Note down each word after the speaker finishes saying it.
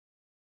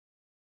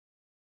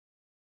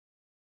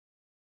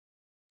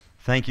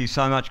Thank you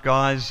so much,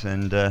 guys,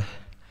 and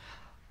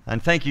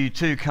thank you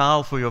too,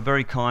 Carl, for your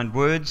very kind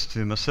words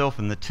to myself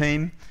and the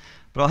team.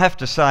 But I have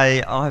to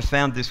say, I have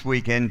found this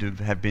weekend to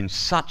have been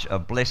such a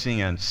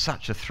blessing and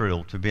such a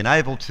thrill to be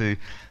able to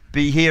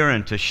be here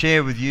and to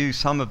share with you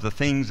some of the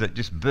things that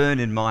just burn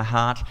in my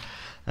heart,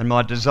 and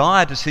my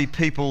desire to see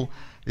people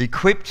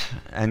equipped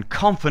and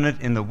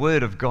confident in the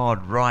Word of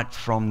God right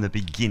from the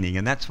beginning.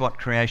 And that's what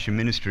Creation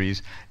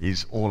Ministries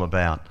is all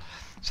about.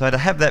 So to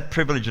have that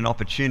privilege and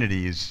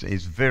opportunity is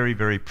very,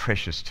 very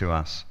precious to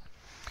us.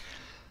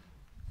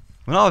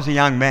 When I was a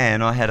young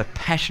man, I had a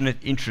passionate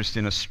interest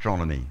in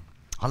astronomy.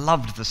 I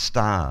loved the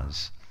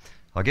stars.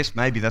 I guess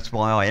maybe that's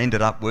why I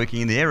ended up working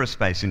in the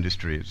aerospace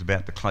industry. It was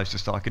about the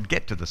closest I could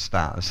get to the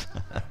stars.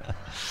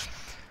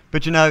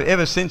 But you know,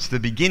 ever since the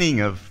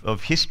beginning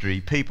of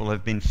history, people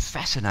have been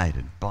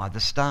fascinated by the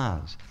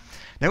stars.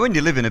 Now, when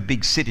you live in a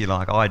big city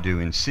like I do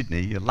in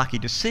Sydney, you're lucky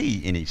to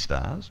see any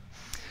stars.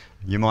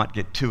 You might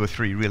get 2 or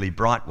 3 really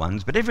bright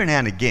ones, but every now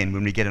and again,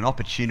 when we get an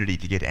opportunity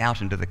to get out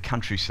into the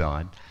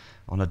countryside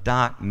on a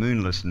dark,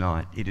 moonless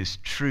night, it is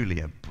truly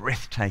a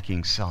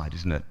breathtaking sight,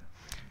 isn't it?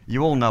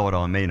 You all know what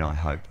I mean, I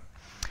hope.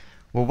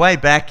 Well, way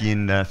back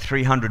in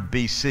 300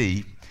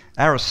 BC,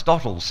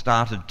 Aristotle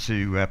started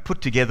to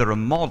put together a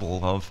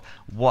model of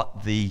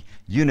what the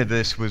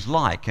universe was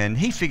like, and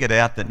he figured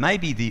out that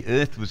maybe the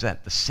Earth was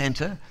at the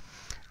centre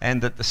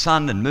and that the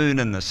sun and moon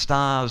and the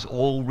stars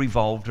all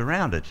revolved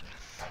around it.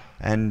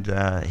 And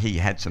he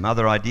had some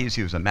other ideas.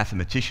 He was a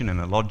mathematician and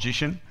a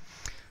logician.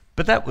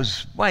 But that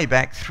was way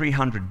back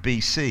 300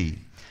 BC. And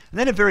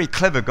then a very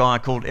clever guy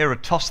called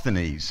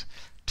Eratosthenes,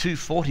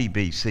 240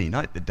 BC,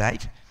 note the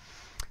date,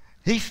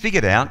 he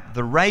figured out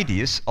the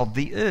radius of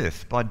the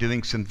Earth by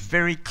doing some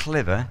very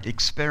clever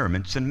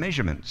experiments and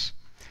measurements.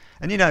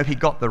 And you know, he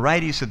got the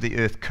radius of the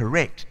Earth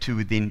correct to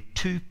within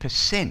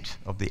 2%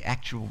 of the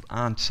actual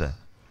answer.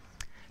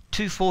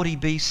 240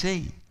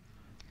 BC.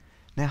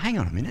 Now hang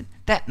on a minute,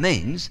 that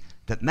means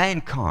that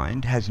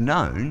mankind has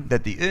known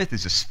that the Earth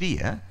is a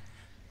sphere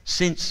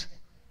since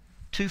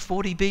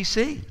 240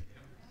 BC.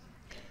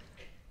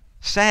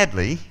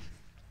 Sadly,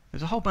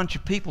 there's a whole bunch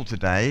of people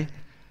today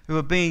who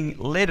are being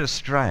led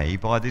astray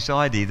by this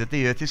idea that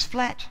the Earth is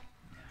flat.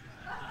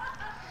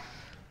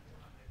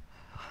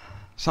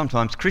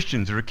 Sometimes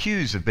Christians are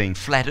accused of being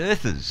flat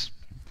earthers.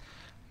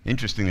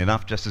 Interestingly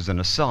enough, just as an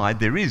aside,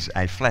 there is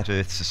a Flat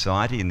Earth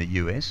Society in the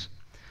US.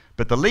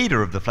 But the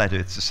leader of the Flat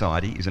Earth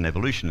Society is an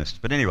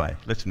evolutionist. But anyway,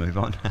 let's move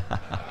on.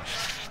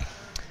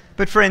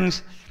 But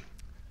friends,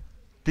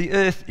 the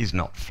Earth is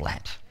not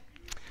flat.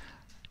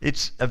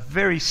 It's a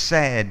very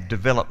sad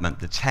development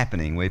that's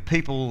happening where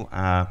people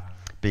are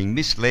being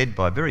misled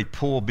by very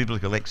poor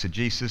biblical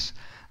exegesis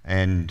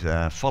and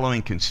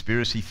following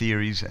conspiracy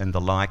theories and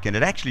the like, and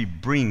it actually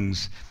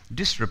brings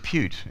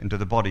disrepute into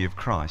the body of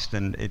Christ,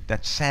 and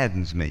that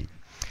saddens me.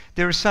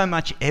 There is so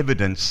much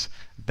evidence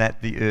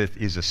that the Earth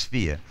is a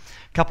sphere.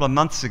 A couple of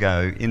months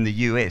ago in the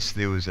US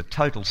there was a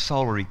total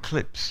solar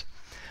eclipse,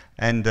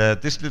 and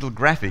this little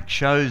graphic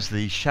shows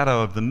the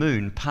shadow of the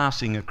moon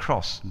passing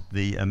across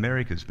the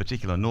Americas,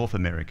 particularly North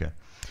America.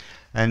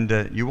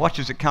 And you watch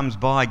as it comes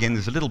by again,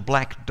 there's a little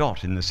black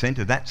dot in the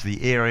centre. That's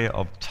the area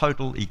of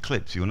total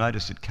eclipse. You'll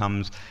notice it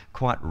comes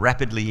quite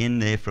rapidly in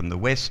there from the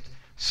west,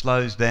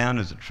 slows down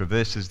as it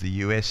traverses the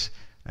US,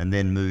 and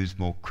then moves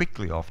more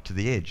quickly off to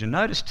the edge. And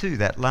notice too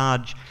that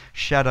large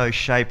shadow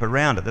shape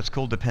around it, that's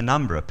called the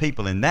penumbra.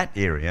 People in that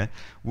area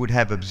would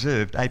have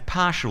observed a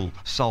partial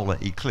solar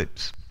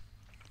eclipse.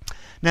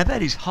 Now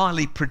that is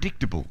highly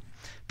predictable.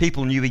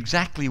 People knew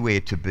exactly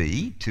where to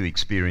be to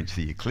experience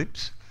the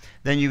eclipse.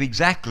 They knew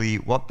exactly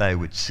what they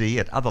would see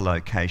at other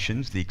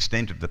locations, the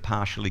extent of the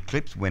partial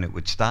eclipse, when it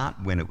would start,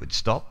 when it would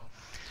stop.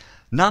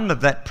 None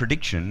of that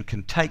prediction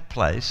can take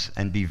place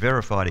and be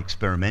verified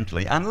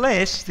experimentally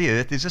unless the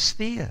Earth is a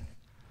sphere,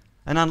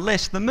 and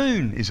unless the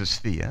moon is a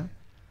sphere,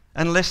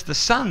 unless the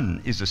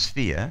sun is a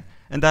sphere,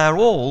 and they are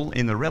all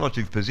in the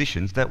relative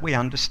positions that we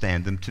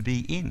understand them to be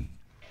in.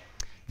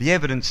 The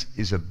evidence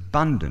is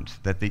abundant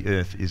that the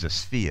Earth is a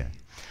sphere.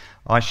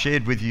 I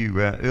shared with you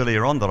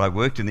earlier on that I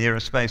worked in the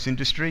aerospace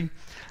industry,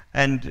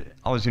 and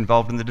I was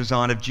involved in the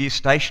design of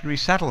geostationary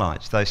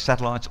satellites. Those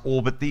satellites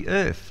orbit the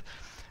Earth,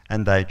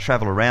 and they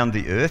travel around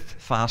the Earth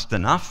fast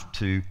enough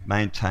to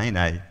maintain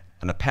an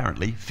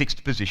apparently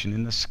fixed position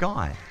in the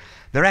sky.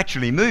 They're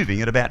actually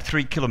moving at about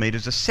 3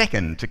 kilometres a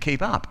second to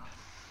keep up.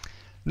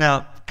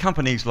 Now,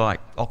 companies like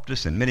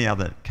Optus and many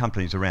other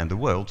companies around the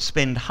world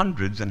spend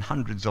hundreds and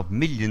hundreds of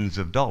millions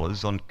of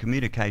dollars on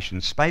communication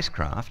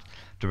spacecraft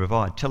to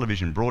provide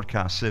television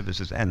broadcast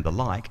services and the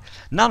like,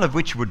 none of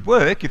which would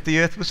work if the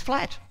Earth was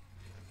flat.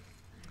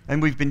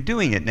 And we've been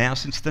doing it now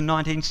since the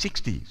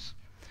 1960s.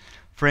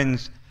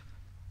 Friends,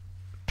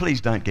 please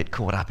don't get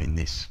caught up in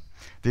this.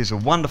 There's a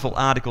wonderful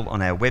article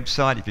on our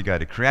website. If you go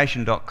to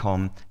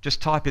creation.com,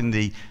 just type in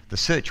the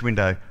search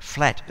window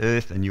Flat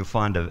Earth, and you'll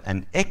find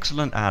an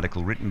excellent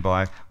article written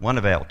by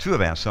two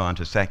of our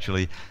scientists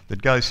actually,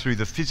 that goes through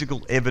the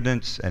physical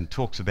evidence and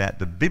talks about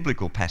the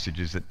biblical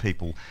passages that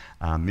people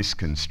are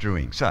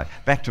misconstruing. So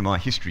back to my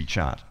history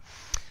chart.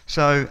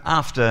 So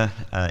after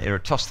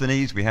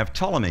Eratosthenes, we have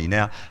Ptolemy.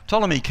 Now,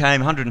 Ptolemy came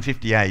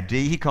 150 AD.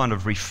 He kind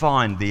of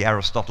refined the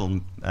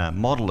Aristotle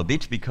model a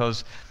bit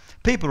because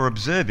people are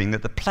observing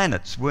that the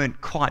planets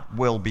weren't quite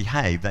well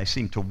behaved. They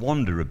seemed to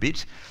wander a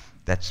bit.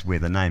 That's where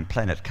the name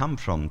planet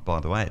comes from, by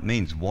the way. It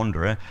means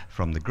wanderer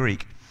from the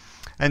Greek.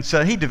 And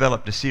so he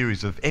developed a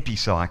series of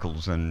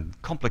epicycles and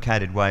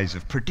complicated ways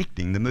of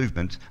predicting the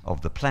movement of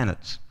the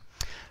planets.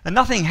 And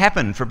nothing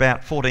happened for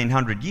about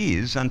 1400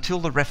 years until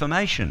the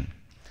Reformation.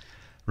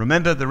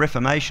 Remember the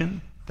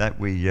Reformation that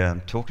we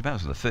talked about? It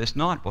was the first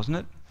night, wasn't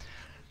it?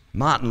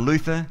 Martin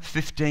Luther,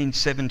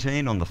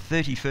 1517, on the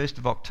 31st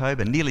of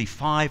October, nearly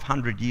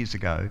 500 years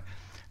ago,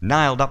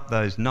 nailed up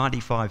those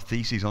 95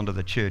 theses onto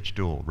the church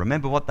door.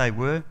 Remember what they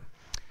were?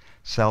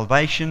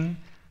 Salvation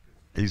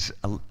is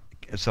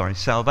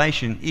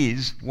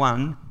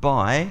won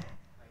by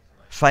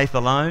faith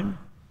alone,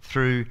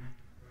 through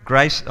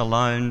grace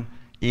alone,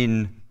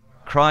 in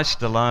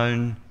Christ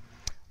alone,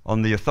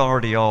 on the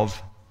authority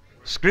of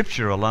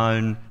Scripture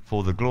alone,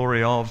 for the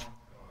glory of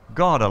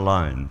God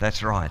alone.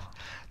 That's right.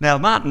 Now,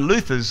 Martin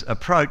Luther's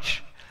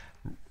approach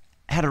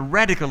had a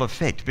radical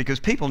effect because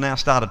people now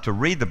started to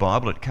read the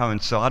Bible. It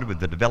coincided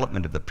with the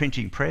development of the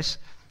printing press.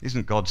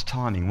 Isn't God's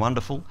timing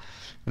wonderful?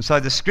 And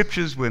so the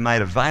scriptures were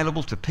made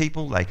available to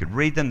people. They could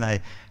read them.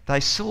 They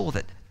saw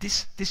that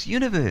this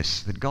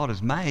universe that God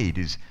has made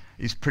is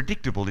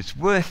predictable. It's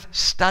worth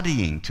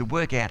studying to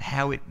work out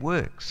how it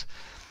works.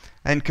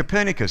 And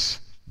Copernicus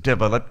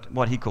developed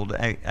what he called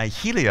a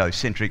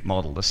heliocentric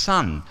model, the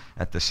sun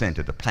at the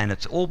centre. The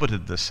planets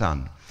orbited the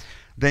sun.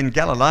 Then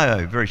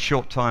Galileo, a very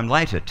short time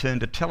later,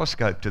 turned a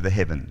telescope to the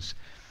heavens,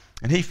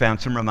 and he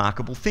found some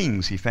remarkable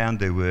things. He found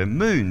there were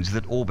moons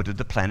that orbited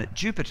the planet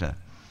Jupiter.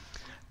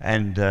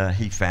 And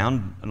he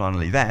found not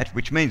only that,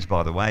 which means,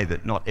 by the way,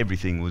 that not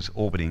everything was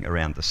orbiting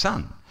around the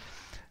sun.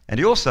 And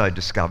he also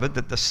discovered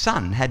that the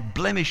sun had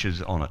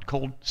blemishes on it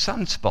called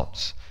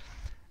sunspots.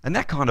 And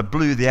that kind of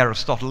blew the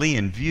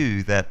Aristotelian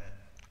view that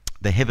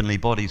the heavenly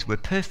bodies were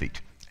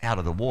perfect, out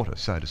of the water,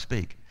 so to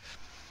speak.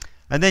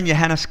 And then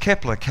Johannes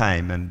Kepler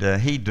came,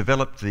 and he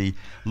developed the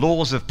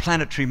laws of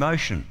planetary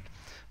motion.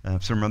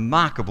 Some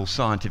remarkable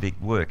scientific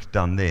work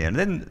done there. And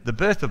then the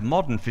birth of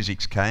modern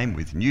physics came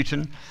with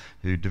Newton,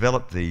 who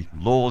developed the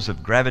laws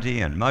of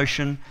gravity and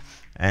motion,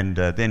 and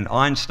then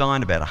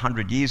Einstein about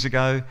 100 years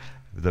ago,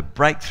 the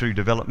breakthrough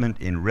development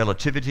in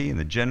relativity and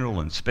the general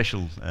and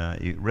special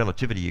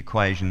relativity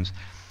equations.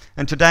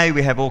 And today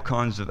we have all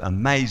kinds of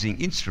amazing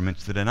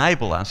instruments that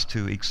enable us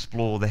to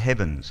explore the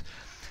heavens.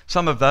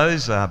 Some of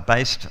those are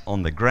based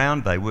on the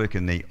ground. They work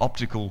in the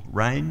optical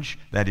range,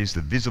 that is the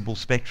visible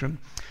spectrum.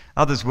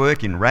 Others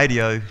work in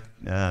radio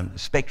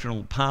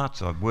spectral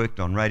parts. I've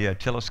worked on radio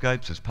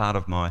telescopes as part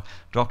of my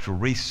doctoral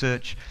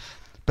research.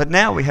 But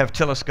now we have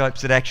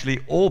telescopes that actually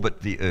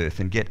orbit the Earth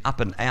and get up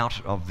and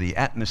out of the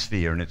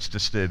atmosphere and its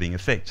disturbing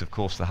effects. Of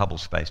course, the Hubble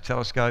Space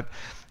Telescope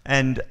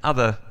and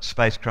other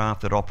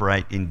spacecraft that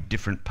operate in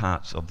different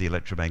parts of the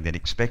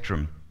electromagnetic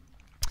spectrum.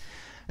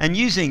 And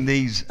using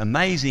these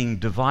amazing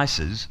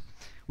devices,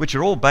 which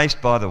are all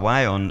based, by the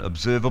way, on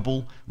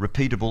observable,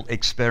 repeatable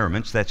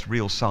experiments, that's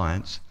real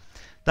science,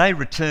 they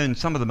return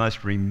some of the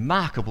most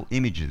remarkable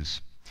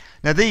images.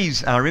 Now,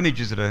 these are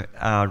images that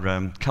are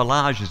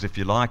collages, if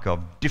you like,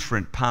 of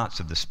different parts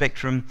of the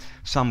spectrum,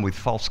 some with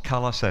false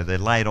colour, so they're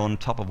laid on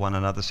top of one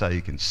another so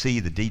you can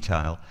see the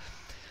detail.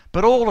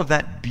 But all of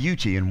that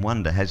beauty and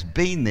wonder has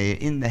been there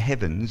in the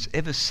heavens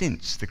ever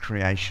since the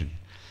creation.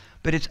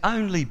 But it's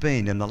only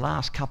been in the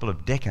last couple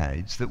of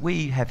decades that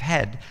we have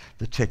had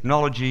the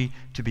technology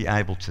to be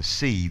able to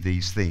see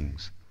these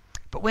things.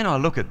 But when I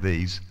look at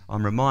these,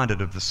 I'm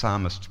reminded of the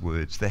psalmist's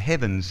words, "The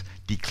heavens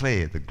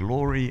declare the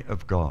glory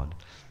of God.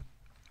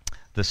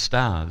 The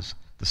skies,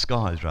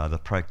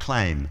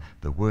 proclaim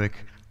the work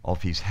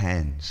of his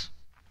hands."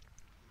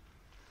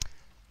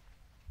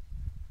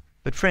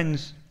 But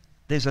friends,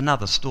 there's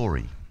another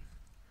story.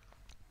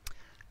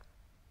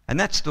 And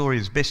that story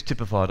is best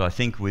typified, I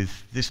think,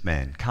 with this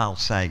man, Carl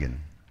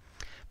Sagan.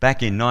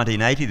 Back in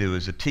 1980, there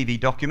was a TV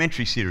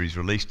documentary series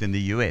released in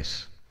the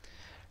US.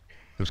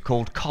 It was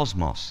called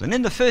Cosmos. And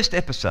in the first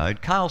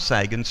episode, Carl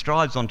Sagan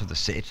strides onto the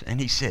set and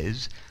he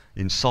says,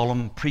 in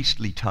solemn,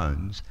 priestly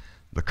tones,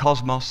 "The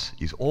cosmos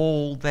is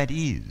all that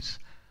is,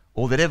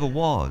 or that ever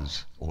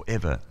was, or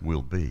ever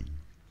will be."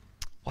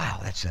 Wow,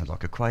 that sounds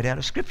like a quote out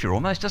of Scripture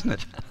almost, doesn't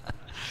it?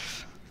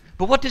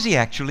 But what does he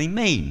actually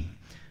mean?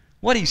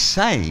 What he's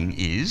saying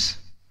is,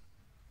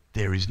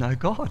 there is no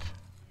God.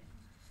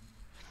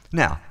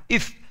 Now,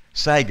 if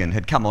Sagan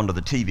had come onto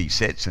the TV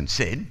sets and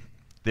said,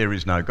 "There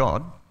is no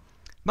God,"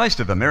 most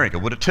of America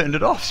would have turned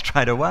it off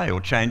straight away or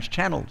changed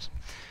channels.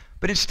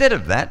 But instead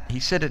of that, he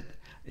said it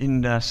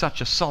in such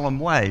a solemn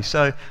way.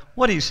 So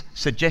what he's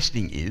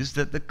suggesting is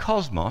that the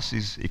cosmos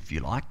is, if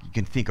you like, you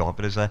can think of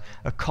it as a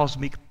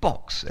cosmic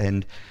box,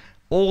 and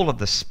all of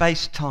the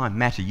space-time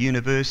matter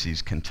universe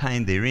is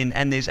contained therein,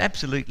 and there's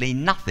absolutely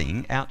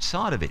nothing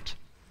outside of it.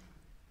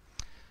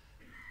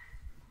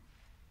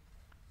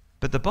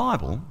 But the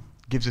Bible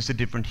gives us a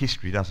different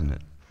history, doesn't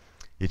it?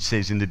 It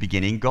says in the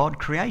beginning, God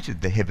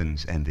created the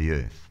heavens and the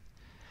earth.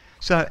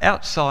 So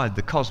outside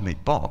the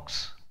cosmic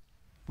box,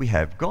 we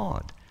have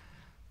God,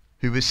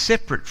 who is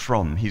separate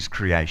from his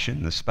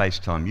creation, the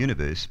space-time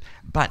universe,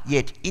 but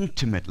yet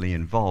intimately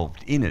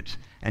involved in it,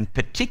 and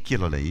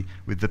particularly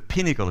with the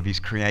pinnacle of his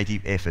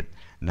creative effort,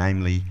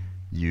 namely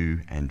you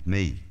and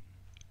me.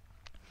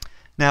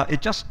 Now,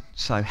 it just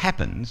so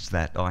happens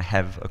that I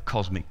have a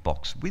cosmic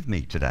box with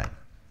me today.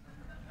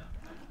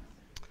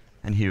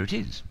 And here it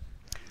is.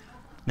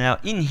 Now,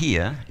 in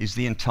here is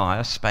the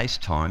entire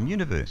space-time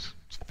universe.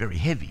 It's very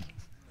heavy.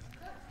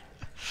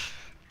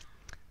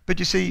 But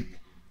you see,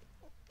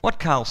 what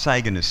Carl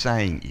Sagan is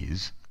saying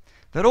is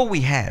that all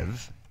we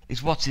have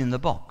is what's in the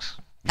box,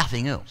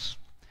 nothing else.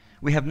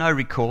 We have no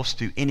recourse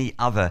to any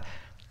other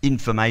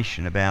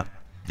information about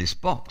this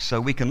box.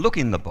 So we can look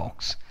in the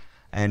box,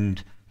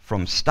 and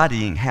from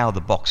studying how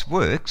the box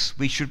works,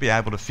 we should be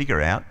able to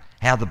figure out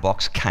how the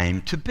box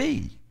came to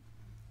be.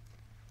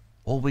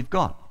 All we've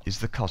got is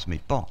the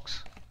cosmic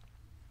box.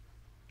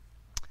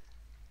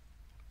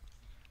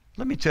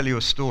 Let me tell you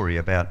a story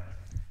about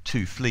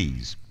two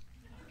fleas.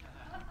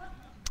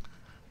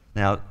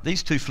 Now,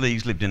 these two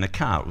fleas lived in a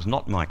car. It was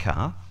not my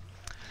car.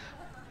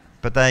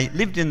 But they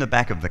lived in the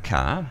back of the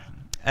car,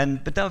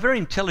 but they were very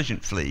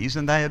intelligent fleas,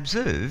 and they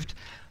observed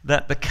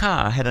that the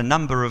car had a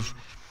number of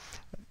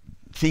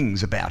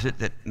things about it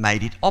that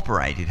made it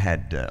operate. It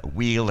had a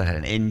wheel, it had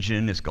an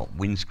engine, it's got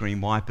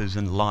windscreen wipers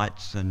and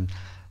lights, and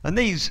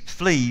these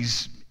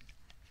fleas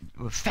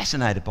were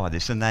fascinated by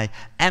this, and they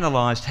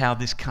analysed how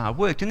this car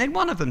worked. And then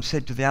one of them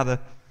said to the other,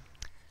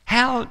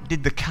 "How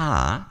did the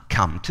car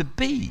come to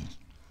be?"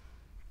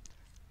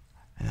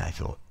 And they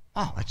thought,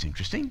 "Oh, that's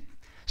interesting."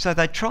 So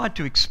they tried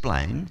to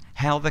explain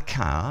how the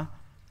car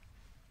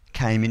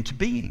came into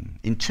being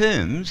in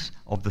terms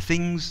of the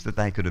things that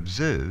they could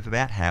observe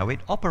about how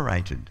it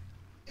operated.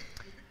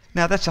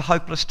 Now, that's a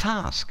hopeless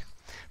task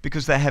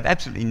because they have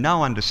absolutely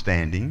no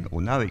understanding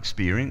or no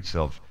experience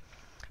of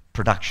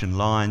production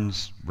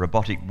lines,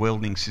 robotic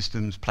welding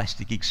systems,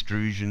 plastic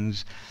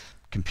extrusions,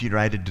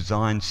 computer-aided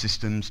design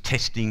systems,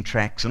 testing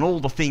tracks, and all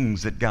the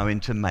things that go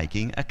into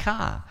making a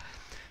car.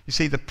 You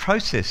see, the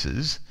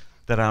processes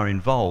that are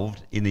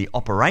involved in the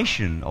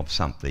operation of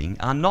something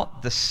are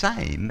not the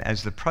same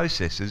as the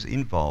processes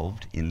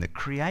involved in the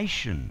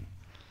creation.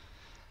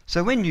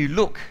 So when you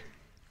look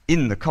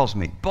in the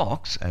cosmic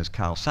box, as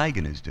Carl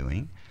Sagan is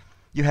doing,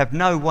 you have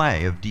no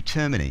way of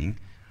determining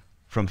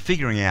from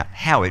figuring out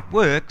how it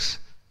works,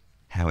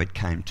 how it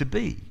came to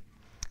be.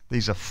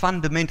 These are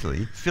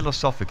fundamentally,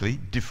 philosophically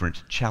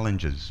different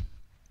challenges.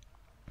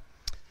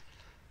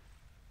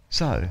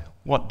 So,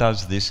 what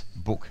does this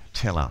book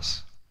tell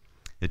us?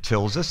 It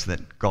tells us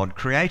that God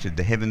created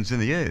the heavens and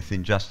the earth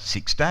in just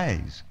 6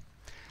 days.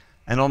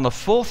 And on the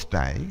 4th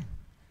day,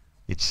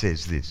 it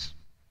says this,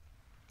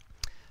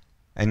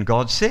 "And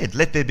God said,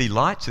 let there be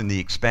lights in the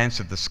expanse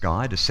of the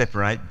sky to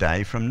separate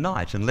day from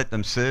night, and let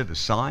them serve as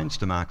signs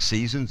to mark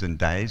seasons and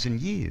days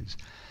and years.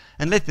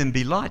 And let them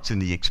be lights in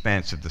the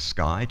expanse of the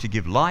sky to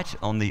give light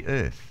on the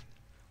earth.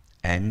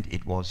 And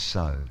it was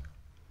so.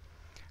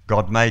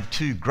 God made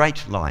 2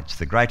 great lights,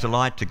 the greater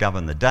light to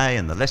govern the day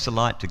and the lesser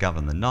light to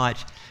govern the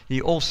night.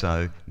 He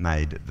also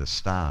made the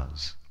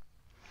stars.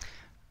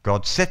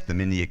 God set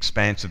them in the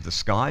expanse of the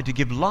sky to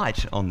give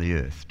light on the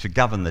earth, to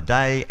govern the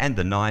day and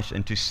the night,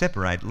 and to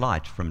separate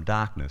light from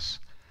darkness.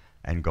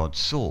 And God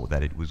saw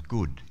that it was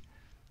good.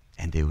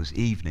 And there was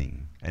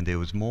evening, and there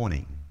was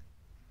morning,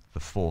 the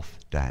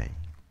 4th day."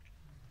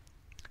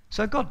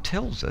 So God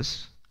tells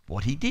us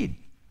what he did.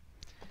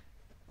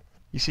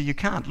 You see, you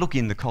can't look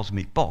in the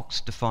cosmic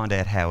box to find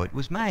out how it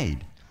was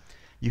made.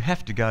 You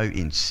have to go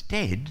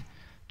instead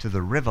to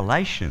the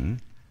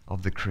revelation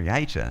of the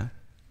Creator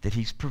that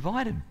he's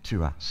provided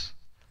to us.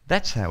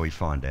 That's how we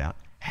find out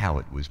how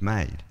it was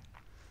made.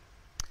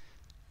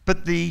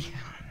 But the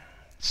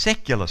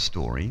secular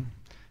story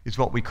is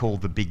what we call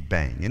the Big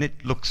Bang, and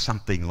it looks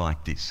something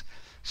like this.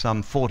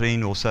 Some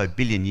 14 or so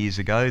billion years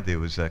ago, there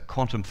was a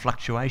quantum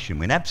fluctuation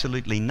when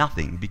absolutely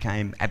nothing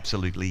became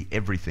absolutely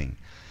everything.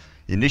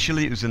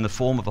 Initially, it was in the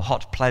form of a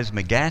hot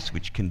plasma gas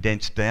which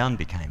condensed down,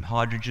 became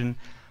hydrogen.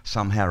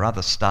 Somehow or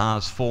other,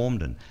 stars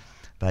formed and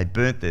they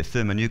burnt their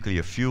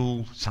thermonuclear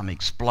fuel. Some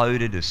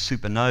exploded as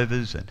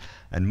supernovas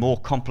and more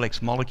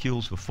complex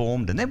molecules were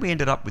formed. And then we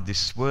ended up with this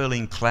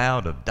swirling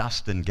cloud of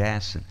dust and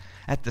gas. And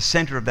at the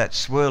centre of that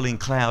swirling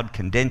cloud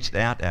condensed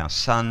out our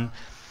sun.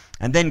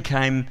 And then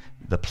came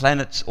the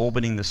planets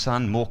orbiting the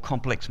sun. More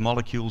complex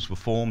molecules were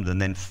formed.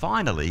 And then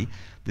finally,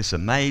 this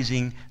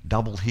amazing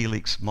double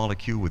helix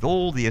molecule with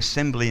all the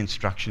assembly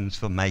instructions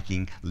for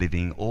making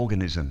living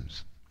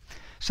organisms.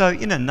 So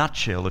in a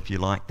nutshell, if you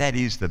like, that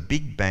is the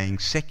Big Bang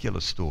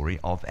secular story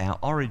of our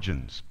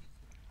origins.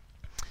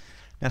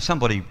 Now,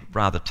 somebody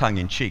rather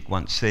tongue-in-cheek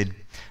once said,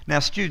 "Now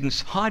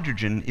students,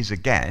 hydrogen is a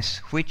gas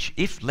which,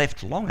 if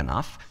left long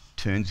enough,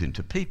 turns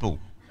into people."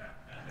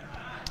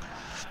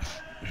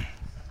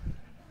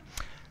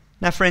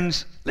 Now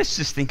friends, let's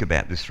just think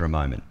about this for a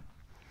moment.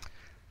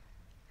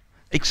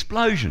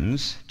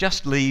 Explosions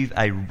just leave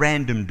a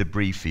random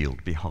debris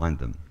field behind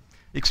them.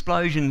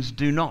 Explosions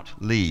do not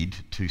lead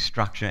to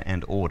structure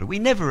and order. We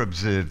never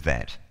observe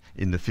that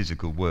in the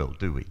physical world,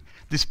 do we?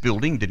 This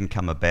building didn't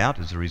come about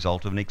as a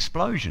result of an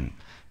explosion.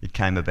 It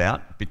came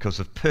about because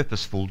of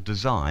purposeful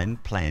design,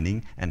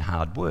 planning, and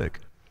hard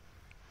work.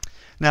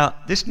 Now,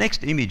 this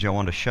next image I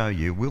want to show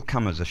you will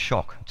come as a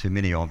shock to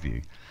many of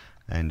you.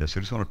 And so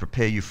I just want to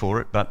prepare you for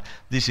it, but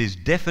this is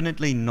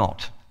definitely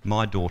not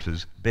my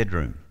daughter's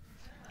bedroom.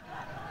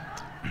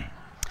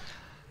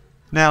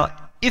 Now,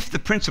 if the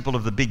principle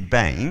of the Big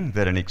Bang,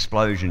 that an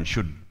explosion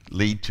should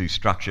lead to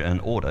structure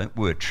and order,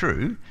 were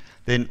true,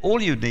 then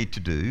all you'd need to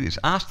do is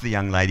ask the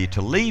young lady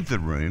to leave the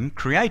room,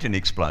 create an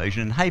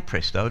explosion, and hey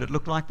presto, it'd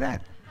look like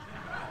that.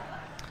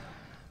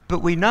 But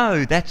we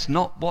know that's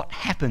not what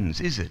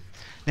happens, is it?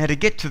 Now, to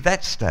get to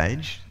that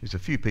stage, there's a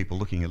few people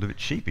looking a little bit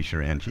sheepish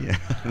around here.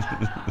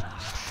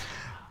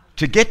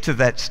 To get to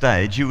that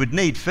stage, you would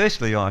need,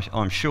 firstly,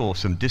 I'm sure,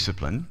 some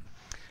discipline,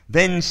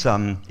 then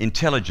some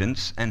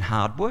intelligence and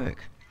hard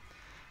work.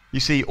 You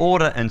see,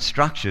 order and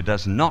structure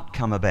does not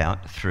come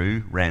about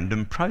through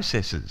random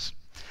processes.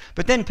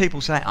 But then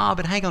people say,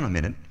 but hang on a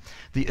minute,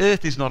 the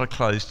Earth is not a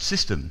closed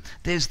system.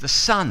 There's the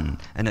sun,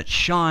 and it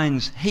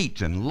shines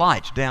heat and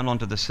light down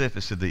onto the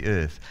surface of the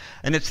Earth.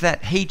 And it's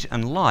that heat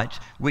and light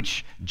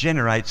which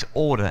generates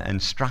order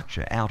and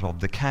structure out of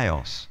the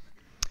chaos.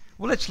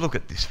 Well, let's look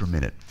at this for a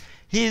minute.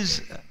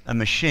 Here's a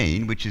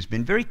machine which has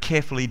been very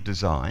carefully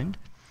designed,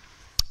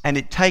 and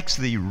it takes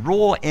the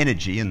raw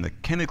energy and the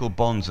chemical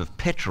bonds of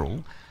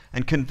petrol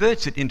and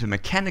converts it into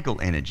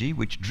mechanical energy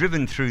which,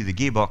 driven through the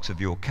gearbox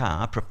of your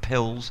car,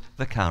 propels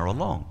the car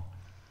along.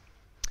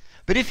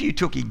 But if you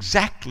took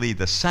exactly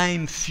the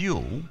same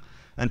fuel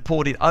and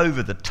poured it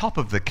over the top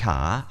of the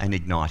car and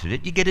ignited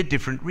it, you get a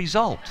different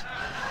result.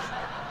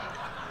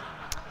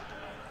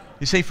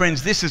 You see,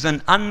 friends, this is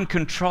an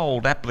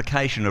uncontrolled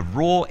application of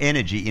raw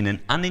energy in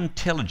an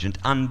unintelligent,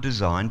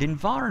 undesigned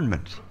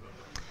environment.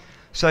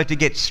 So to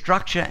get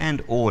structure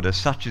and order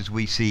such as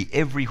we see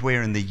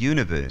everywhere in the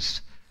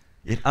universe,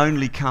 it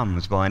only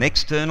comes by an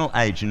external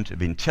agent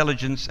of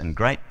intelligence and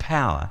great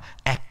power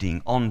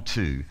acting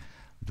onto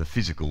the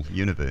physical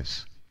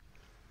universe.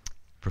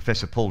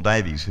 Professor Paul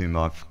Davies, whom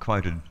I've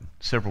quoted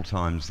several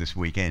times this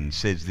weekend,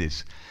 says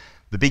this: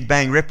 "The Big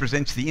Bang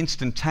represents the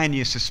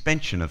instantaneous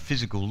suspension of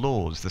physical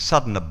laws, the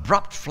sudden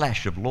abrupt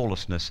flash of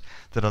lawlessness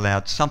that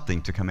allowed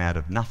something to come out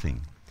of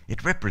nothing.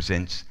 It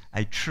represents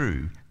a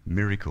true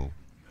miracle."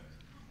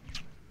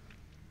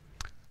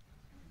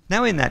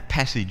 Now, in that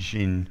passage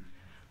in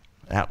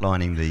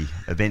outlining the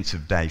events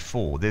of day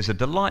 4, there's a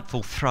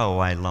delightful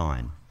throwaway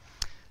line.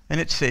 And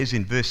it says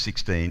in verse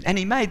 16, "And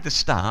he made the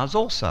stars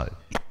also."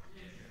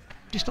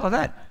 Just like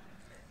that.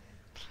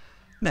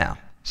 Now,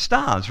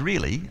 stars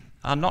really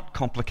are not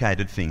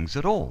complicated things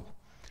at all,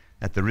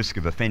 at the risk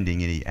of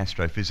offending any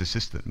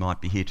astrophysicist that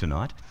might be here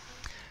tonight,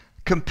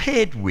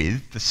 compared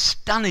with the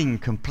stunning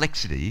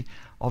complexity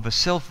of a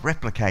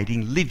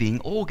self-replicating living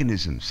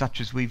organism, such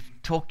as we've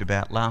talked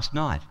about last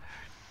night.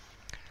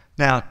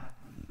 Now,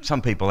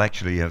 some people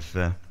actually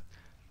have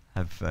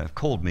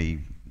called me,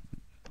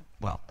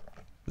 well,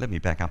 let me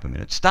back up a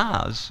minute.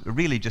 Stars are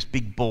really just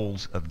big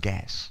balls of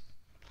gas.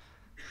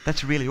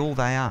 That's really all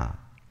they are.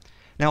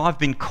 Now, I've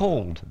been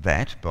called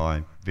that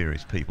by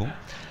various people,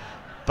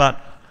 but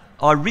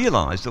I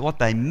realised that what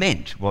they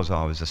meant was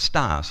I was a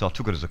star, so I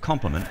took it as a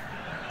compliment.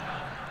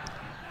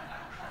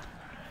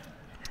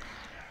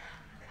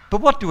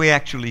 But what do we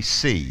actually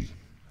see?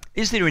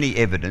 Is there any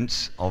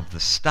evidence of the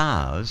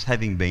stars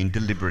having been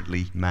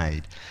deliberately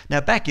made? Now,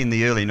 back in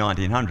the early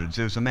 1900s,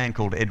 there was a man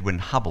called Edwin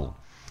Hubble,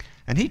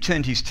 and he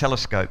turned his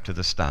telescope to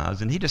the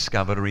stars and he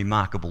discovered a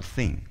remarkable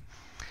thing,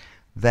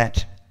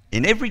 that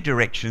in every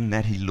direction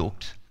that he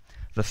looked,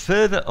 the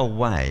further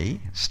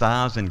away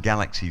stars and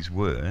galaxies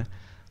were,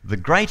 the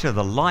greater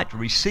the light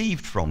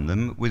received from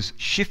them was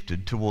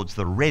shifted towards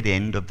the red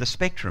end of the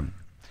spectrum.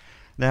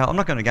 Now, I'm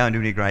not going to go into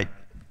any great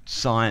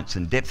science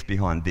and depth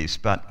behind this,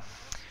 but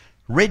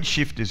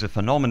redshift is a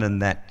phenomenon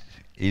that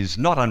is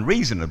not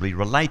unreasonably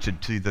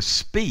related to the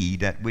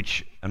speed at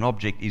which an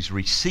object is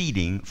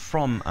receding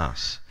from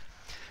us.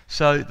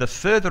 So the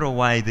further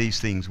away these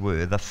things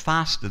were, the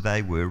faster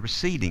they were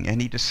receding,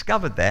 and he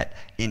discovered that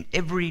in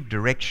every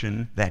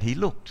direction that he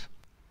looked.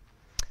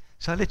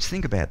 So let's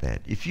think about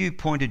that. If you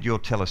pointed your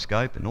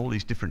telescope in all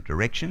these different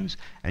directions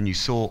and you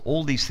saw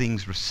all these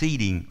things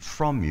receding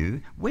from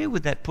you, where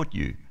would that put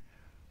you?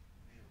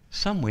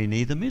 Somewhere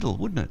near the middle,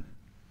 wouldn't it?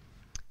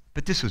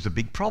 But this was a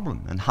big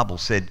problem, and Hubble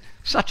said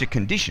such a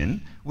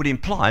condition would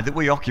imply that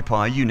we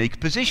occupy a unique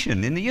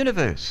position in the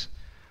universe.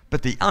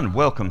 But the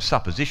unwelcome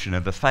supposition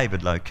of a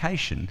favoured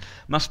location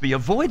must be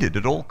avoided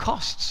at all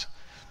costs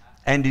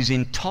and is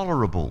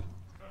intolerable.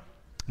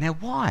 Now,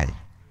 why?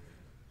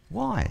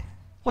 Why?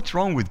 What's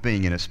wrong with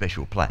being in a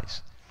special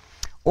place?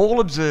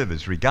 All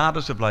observers,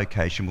 regardless of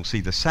location, will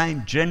see the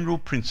same general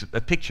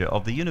picture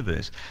of the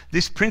universe.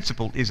 This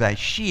principle is a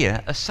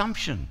sheer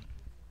assumption.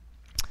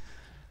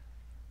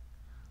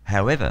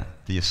 However,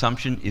 the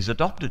assumption is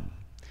adopted.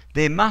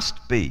 There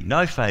must be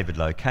no favoured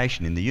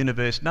location in the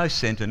universe, no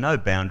centre, no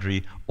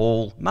boundary.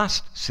 All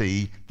must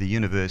see the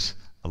universe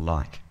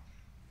alike.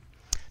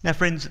 Now,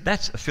 friends,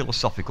 that's a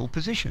philosophical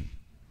position.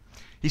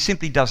 He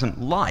simply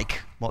doesn't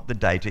like what the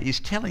data is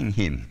telling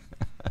him.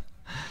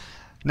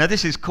 Now,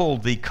 this is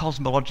called the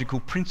cosmological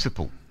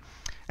principle,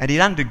 and it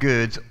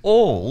undergirds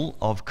all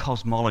of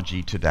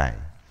cosmology today.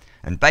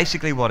 And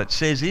basically what it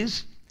says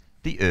is,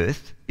 the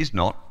Earth is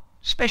not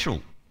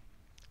special.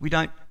 We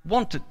don't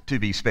want it to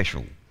be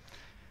special.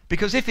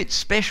 Because if it's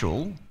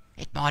special,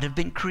 it might have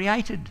been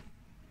created.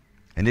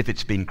 And if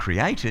it's been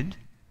created,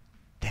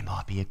 there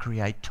might be a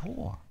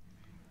creator.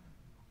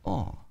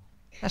 Oh,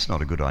 that's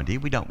not a good idea.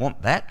 We don't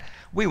want that.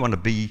 We want to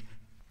be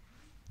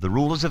the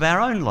rulers of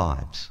our own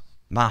lives,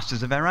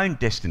 masters of our own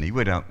destiny.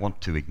 We don't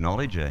want to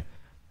acknowledge a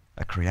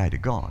creator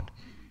God.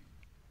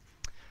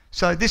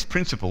 So this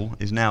principle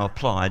is now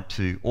applied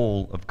to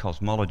all of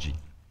cosmology.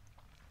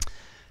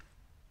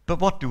 But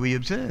what do we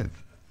observe?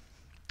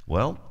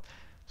 Well,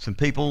 some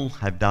people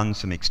have done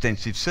some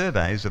extensive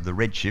surveys of the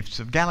redshifts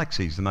of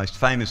galaxies, the most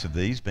famous of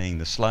these being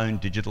the Sloan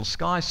Digital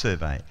Sky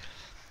Survey.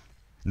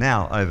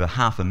 Now over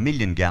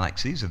 500,000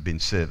 galaxies have been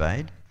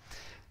surveyed.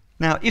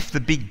 Now, if the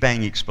Big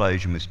Bang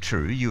explosion was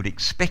true, you would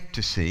expect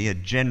to see a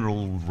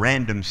general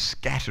random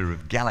scatter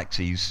of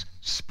galaxies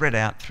spread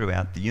out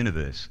throughout the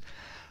universe.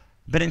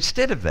 But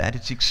instead of that,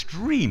 it's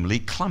extremely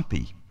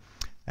clumpy.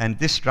 And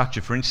this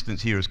structure, for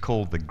instance, here is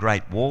called the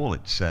Great Wall.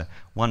 It's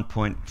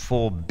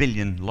 1.4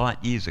 billion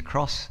light years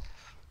across.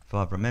 If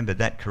I've remembered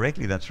that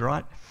correctly, that's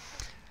right.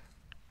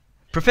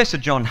 Professor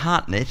John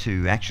Hartnett,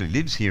 who actually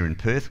lives here in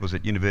Perth, was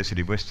at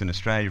University of Western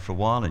Australia for a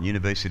while and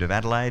University of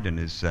Adelaide, and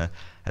has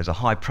a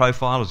high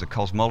profile as a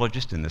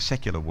cosmologist in the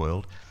secular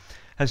world,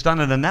 has done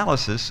an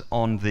analysis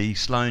on the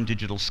Sloan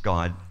Digital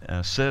Sky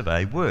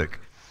Survey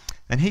work.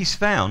 And he's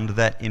found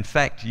that, in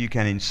fact, you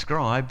can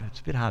inscribe,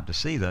 it's a bit hard to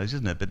see those,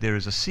 isn't it, but there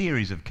is a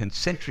series of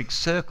concentric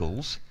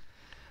circles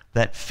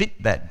that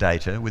fit that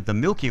data with the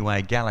Milky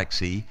Way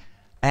galaxy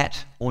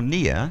at or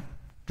near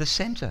the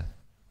centre.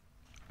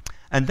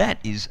 And that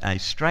is a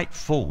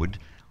straightforward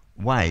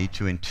way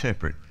to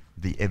interpret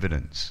the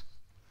evidence.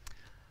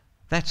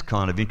 That's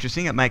kind of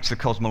interesting. It makes the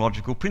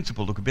cosmological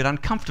principle look a bit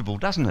uncomfortable,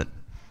 doesn't it?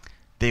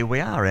 There we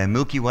are. Our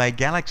Milky Way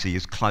galaxy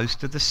is close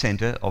to the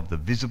centre of the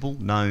visible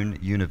known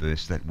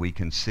universe that we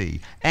can see.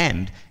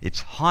 And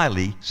it's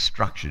highly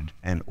structured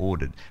and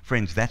ordered.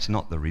 Friends, that's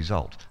not the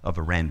result of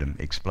a random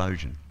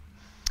explosion.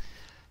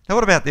 Now,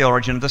 what about the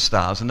origin of the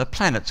stars and the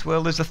planets?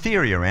 Well, there's a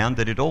theory around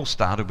that it all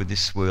started with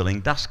this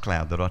swirling dust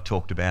cloud that I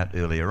talked about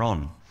earlier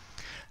on.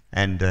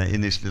 And in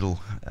this little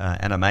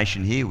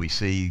animation here, we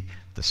see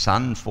the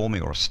sun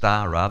forming, or a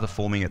star rather,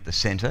 forming at the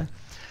centre.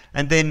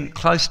 And then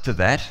close to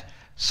that,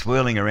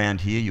 swirling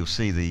around here, you'll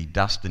see the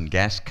dust and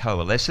gas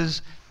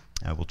coalesces.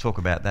 We'll talk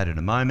about that in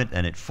a moment.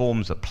 And it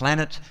forms a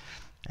planet.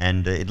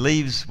 And it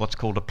leaves what's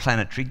called a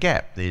planetary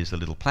gap. There's a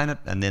little planet,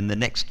 and then the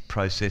next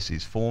process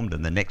is formed,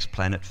 and the next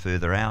planet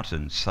further out,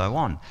 and so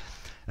on.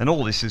 And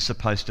all this is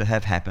supposed to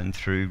have happened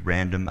through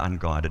random,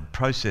 unguided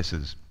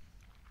processes.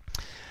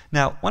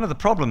 Now, one of the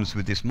problems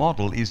with this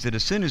model is that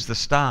as soon as the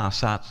star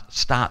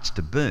starts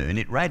to burn,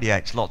 it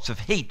radiates lots of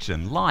heat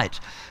and light,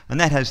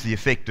 and that has the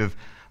effect of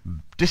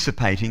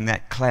dissipating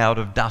that cloud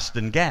of dust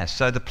and gas.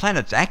 So the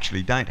planets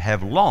actually don't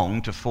have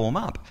long to form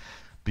up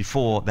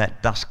before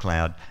that dust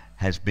cloud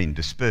has been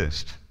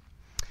dispersed.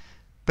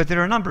 But there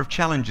are a number of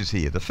challenges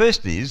here. The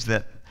first is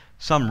that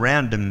some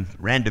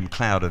random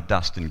cloud of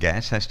dust and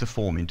gas has to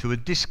form into a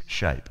disk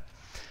shape.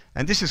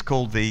 And this is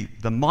called the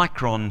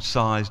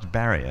micron-sized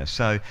barrier.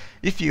 So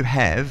if you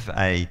have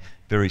a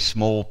very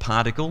small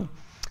particle,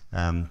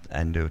 and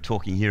we're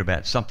talking here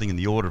about something in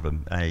the order of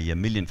a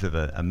millionth of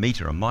a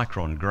metre, a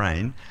micron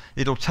grain,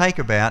 it'll take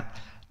about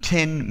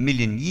 10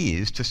 million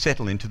years to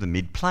settle into the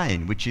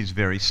mid-plane, which is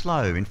very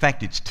slow. In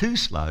fact, it's too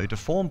slow to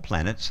form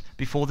planets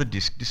before the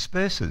disk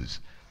disperses.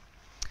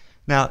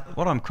 Now,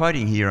 what I'm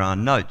quoting here are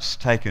notes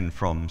taken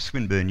from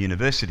Swinburne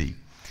University,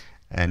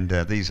 and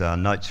these are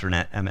notes for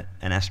an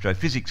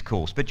astrophysics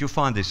course, but you'll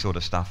find this sort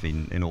of stuff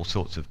in all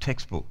sorts of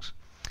textbooks.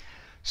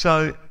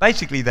 So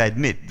basically they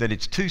admit that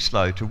it's too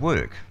slow to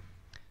work.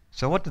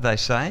 So what do they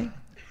say?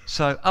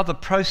 So other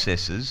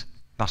processes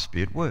must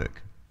be at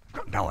work.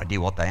 I've got no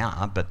idea what they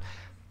are, but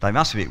they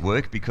must be at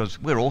work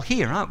because we're all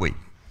here, aren't we?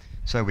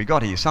 So we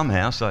got here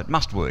somehow, so it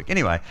must work.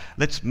 Anyway,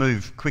 let's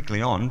move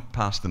quickly on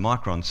past the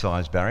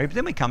micron-sized barrier, but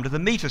then we come to the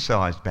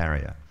metre-sized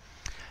barrier.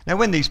 Now,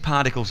 when these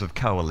particles have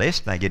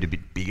coalesced, they get a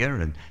bit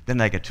bigger, and then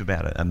they get to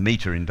about a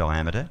metre in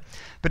diameter.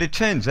 But it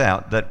turns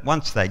out that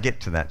once they get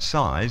to that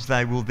size,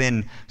 they will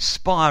then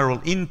spiral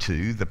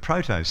into the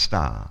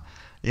protostar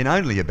in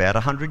only about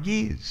 100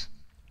 years.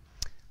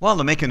 While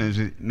the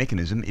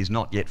mechanism is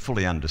not yet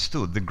fully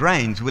understood, the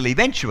grains will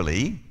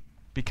eventually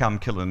become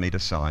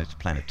kilometre-sized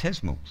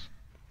planetesimals.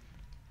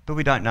 But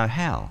we don't know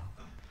how.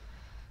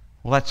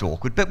 Well, that's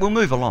awkward, but we'll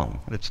move along.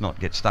 Let's not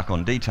get stuck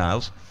on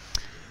details.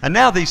 And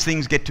now these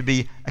things get to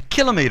be a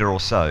kilometre or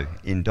so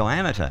in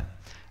diameter.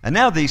 And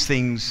now these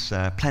things,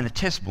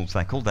 planetesimals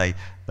they call, they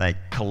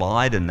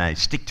collide and they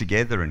stick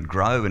together and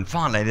grow, and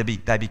finally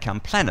they become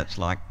planets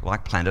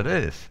like planet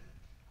Earth.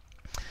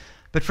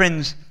 But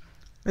friends,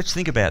 let's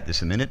think about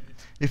this a minute.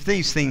 If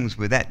these things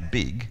were that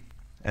big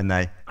and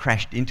they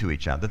crashed into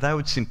each other, they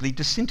would simply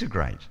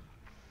disintegrate.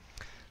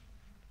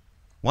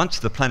 Once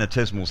the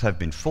planetesimals have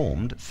been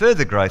formed,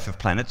 further growth of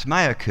planets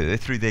may occur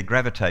through their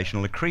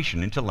gravitational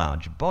accretion into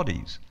larger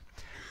bodies.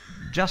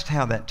 Just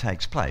how that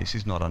takes place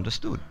is not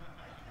understood.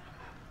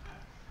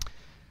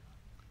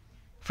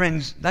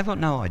 Friends, they've got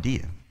no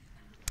idea.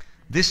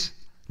 This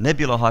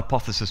nebula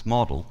hypothesis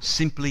model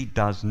simply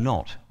does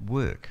not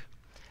work.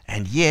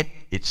 And yet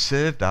it's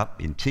served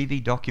up in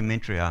TV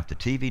documentary after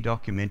TV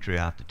documentary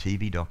after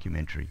TV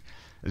documentary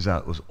as though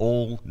it was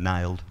all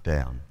nailed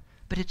down.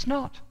 But it's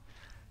not.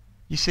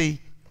 You see,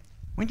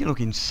 when you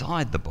look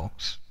inside the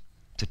box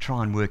to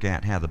try and work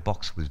out how the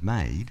box was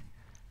made,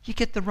 you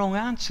get the wrong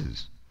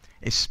answers,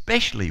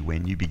 especially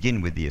when you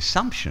begin with the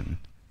assumption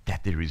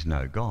that there is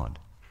no God.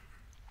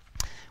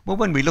 Well,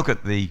 when we look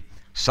at the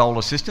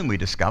solar system, we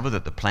discover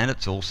that the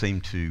planets all seem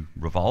to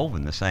revolve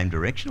in the same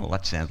direction. Well,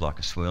 that sounds like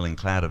a swirling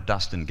cloud of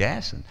dust and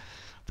gas, and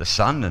the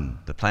sun and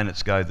the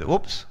planets go,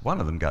 oops,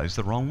 one of them goes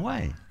the wrong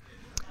way.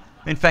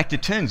 In fact,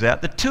 it turns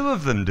out that two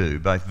of them do.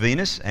 Both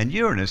Venus and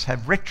Uranus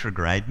have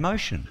retrograde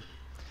motion.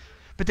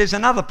 But there's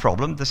another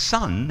problem. The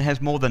sun has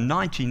more than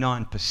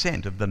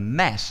 99% of the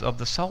mass of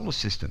the solar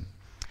system,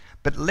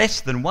 but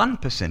less than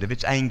 1% of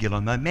its angular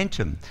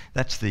momentum.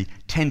 That's the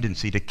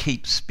tendency to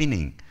keep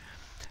spinning.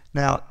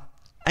 Now,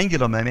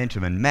 angular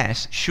momentum and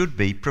mass should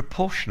be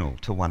proportional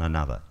to one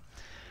another.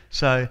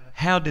 So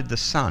how did the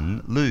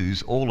sun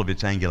lose all of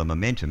its angular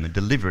momentum and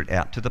deliver it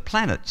out to the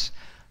planets?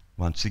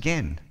 Once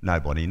again,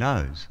 nobody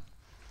knows.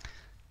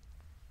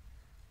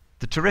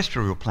 The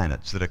terrestrial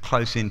planets that are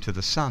close in to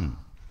the sun,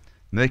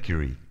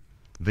 Mercury,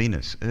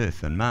 Venus,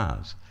 Earth and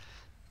Mars,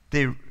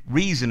 they're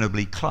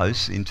reasonably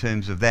close in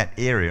terms of that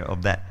area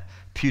of that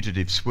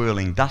putative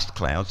swirling dust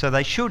cloud, so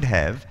they should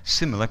have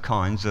similar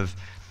kinds of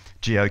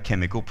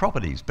geochemical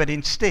properties. But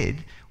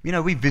instead,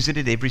 we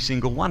visited every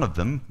single one of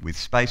them with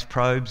space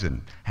probes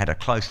and had a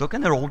close look,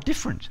 and they're all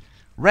different,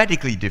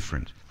 radically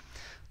different.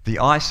 The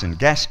ice and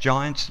gas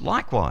giants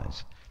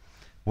likewise.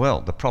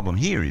 Well, the problem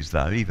here is,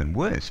 though, even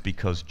worse,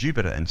 because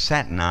Jupiter and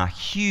Saturn are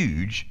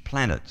huge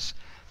planets.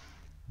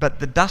 But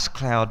the dust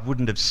cloud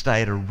wouldn't have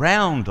stayed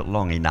around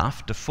long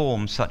enough to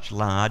form such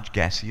large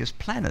gaseous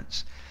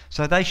planets,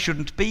 so they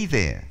shouldn't be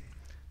there.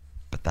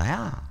 But they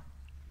are.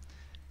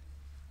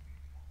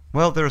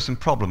 Well, there are some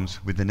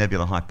problems with the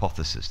nebula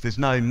hypothesis. There's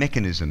no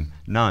mechanism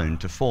known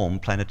to form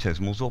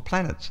planetesimals or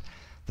planets.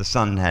 The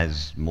sun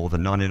has more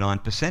than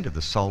 99% of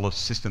the solar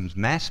system's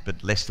mass,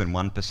 but less than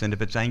 1%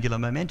 of its angular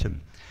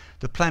momentum.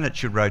 The planets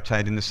should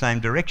rotate in the same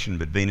direction,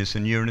 but Venus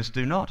and Uranus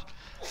do not.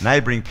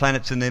 Neighbouring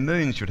planets and their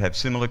moons should have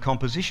similar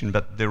composition,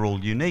 but they're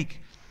all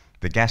unique.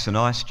 The gas and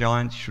ice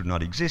giants should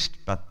not exist,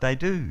 but they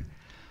do.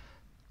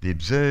 The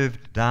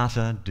observed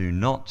data do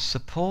not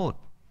support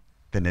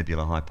the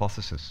nebula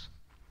hypothesis.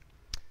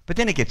 But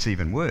then it gets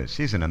even worse.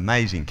 Here's an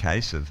amazing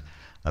case of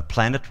a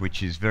planet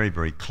which is very,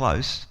 very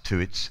close to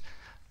its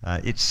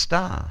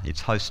star,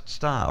 its host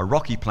star, a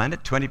rocky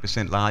planet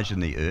 20% larger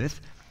than the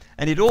Earth,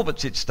 and it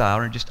orbits its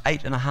star in just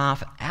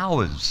 8.5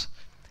 hours.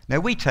 Now,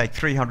 we take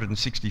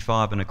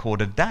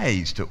 365.25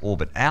 days to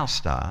orbit our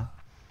star.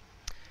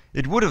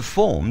 It would have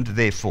formed,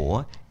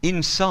 therefore,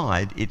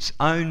 inside its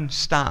own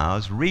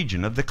star's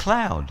region of the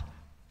cloud,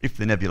 if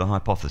the nebula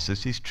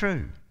hypothesis is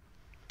true.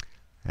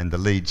 And the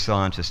lead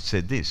scientist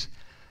said this: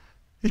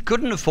 it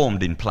couldn't have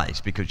formed in place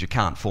because you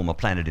can't form a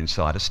planet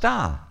inside a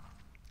star.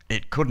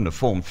 It couldn't have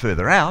formed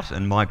further out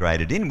and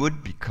migrated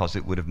inward because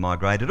it would have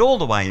migrated all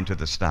the way into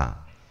the star.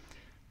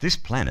 This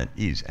planet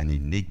is an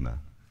enigma.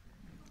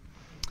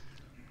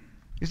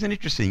 Isn't it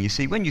interesting? You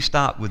see, when you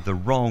start with the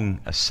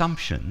wrong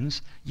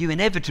assumptions, you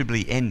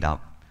inevitably end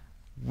up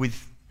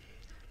with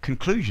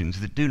conclusions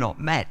that do not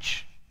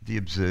match the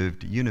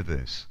observed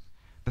universe.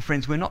 But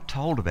friends, we're not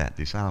told about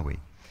this, are we?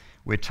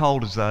 We're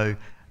told as though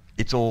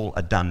it's all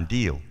a done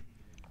deal.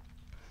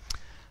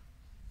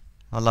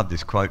 I love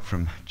this quote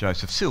from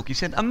Joseph Silk. He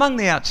said, "Among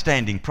the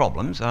outstanding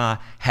problems are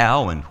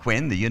how and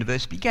when the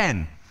universe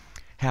began,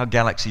 how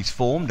galaxies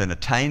formed and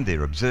attained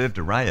their observed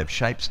array of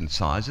shapes and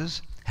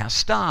sizes, how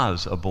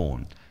stars are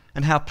born,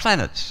 and how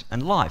planets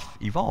and life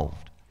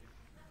evolved."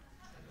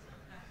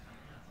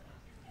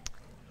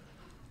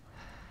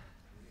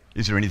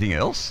 Is there anything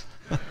else?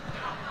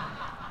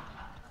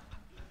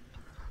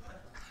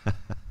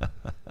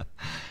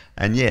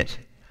 And yet,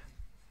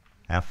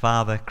 our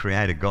Father,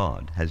 Creator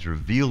God, has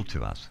revealed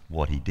to us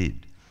what he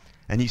did.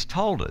 And he's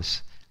told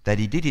us that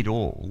he did it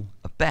all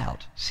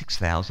about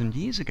 6,000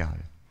 years ago.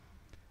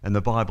 And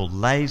the Bible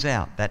lays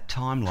out that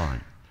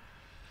timeline.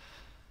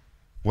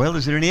 Well,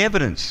 is there any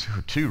evidence?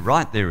 Too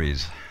right there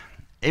is.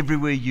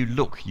 Everywhere you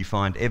look, you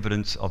find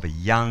evidence of a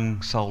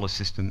young solar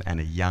system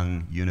and a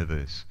young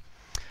universe.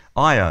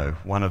 Io,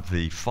 one of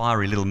the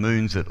fiery little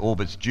moons that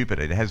orbits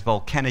Jupiter, it has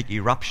volcanic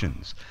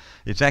eruptions.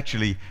 It's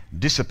actually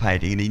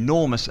dissipating an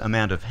enormous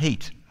amount of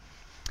heat.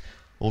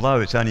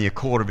 Although it's only a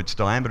quarter of its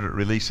diameter, it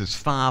releases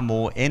far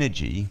more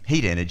energy,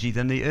 heat energy,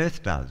 than the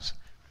Earth does.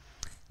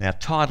 Now,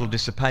 tidal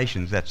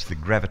dissipation, that's the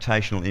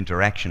gravitational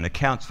interaction,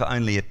 accounts for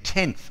only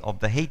 1/10 of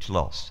the heat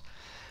loss.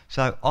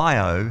 So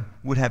Io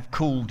would have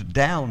cooled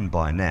down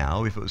by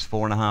now if it was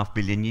 4.5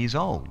 billion years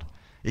old.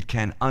 It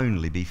can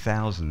only be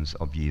thousands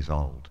of years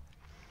old.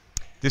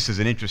 This is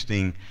an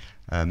interesting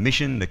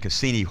mission, the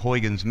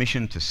Cassini-Huygens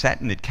mission to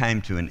Saturn. It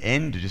came to an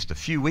end just a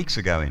few weeks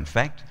ago, in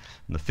fact,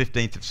 on the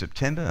 15th of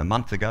September, a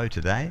month ago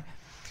today.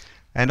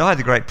 And I had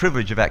the great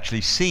privilege of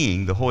actually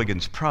seeing the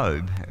Huygens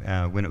probe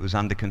when it was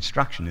under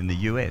construction in the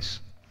US.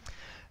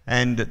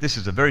 And this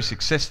is a very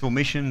successful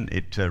mission.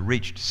 It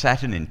reached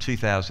Saturn in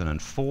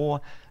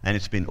 2004, and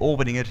it's been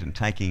orbiting it and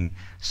taking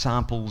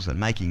samples and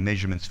making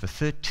measurements for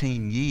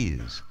 13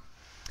 years.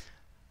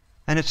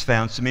 And it's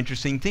found some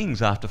interesting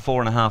things. After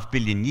 4.5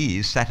 billion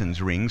years,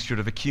 Saturn's rings should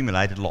have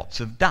accumulated lots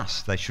of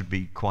dust. They should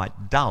be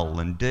quite dull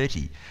and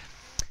dirty.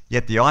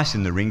 Yet the ice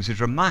in the rings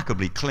is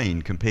remarkably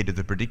clean compared to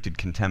the predicted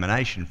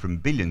contamination from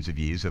billions of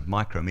years of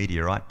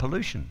micrometeorite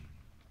pollution.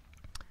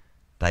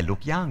 They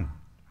look young.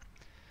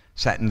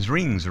 Saturn's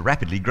rings are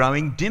rapidly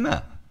growing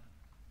dimmer.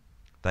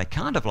 They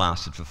can't have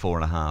lasted for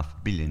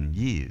 4.5 billion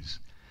years.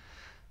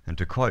 And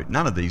to quote,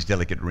 none of these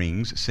delicate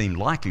rings seem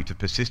likely to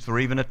persist for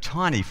even a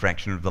tiny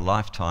fraction of the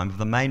lifetime of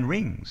the main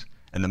rings.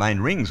 And the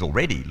main rings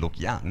already look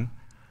young.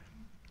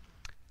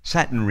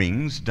 Saturn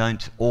rings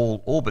don't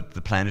all orbit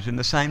the planet in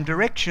the same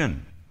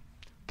direction.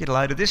 Get a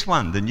load of this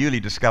one. The newly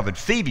discovered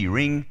Phoebe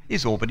ring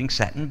is orbiting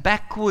Saturn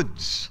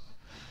backwards.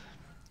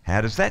 How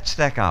does that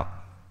stack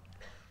up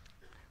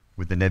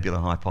with the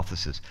nebula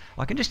hypothesis?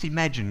 I can just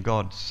imagine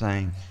God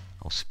saying,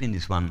 I'll spin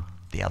this one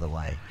the other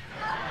way.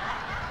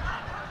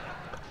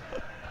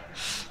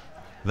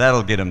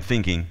 That'll get them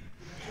thinking.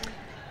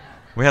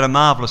 We had a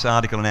marvellous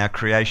article in our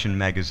Creation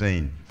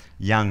magazine,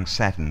 Young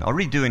Saturn. I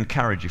really do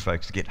encourage you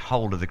folks to get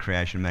hold of the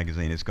Creation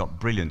magazine. It's got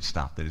brilliant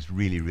stuff that is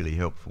really, really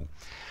helpful.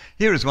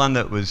 Here is one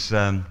that was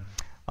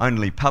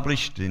only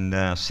published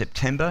in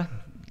September,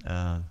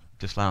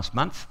 just last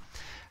month,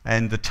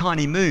 and the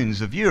tiny moons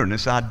of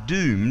Uranus are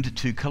doomed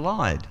to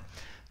collide.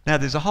 Now,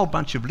 there's a whole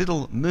bunch of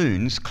little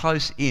moons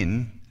close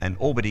in and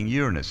orbiting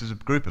Uranus. There's a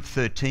group of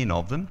 13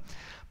 of them,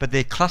 but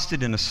they're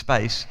clustered in a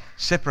space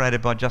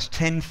separated by just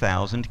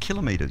 10,000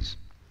 kilometres.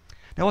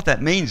 Now, what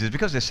that means is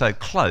because they're so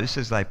close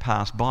as they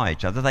pass by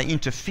each other, they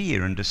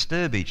interfere and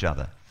disturb each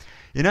other.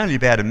 In only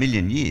about 1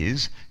 million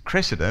years,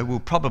 Cressida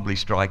will probably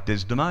strike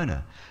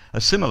Desdemona.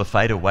 A similar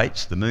fate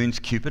awaits the moons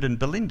Cupid and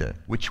Belinda,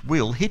 which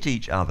will hit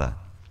each other.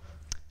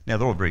 Now,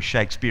 they're all very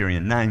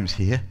Shakespearean names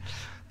here,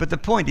 but the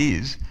point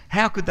is,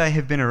 how could they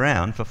have been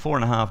around for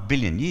 4.5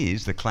 billion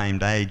years, the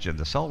claimed age of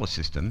the solar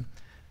system,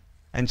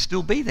 and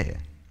still be there?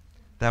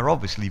 They're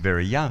obviously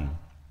very young.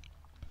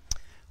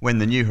 When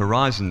the New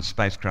Horizons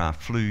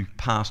spacecraft flew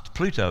past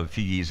Pluto a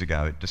few years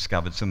ago, it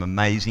discovered some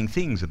amazing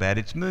things about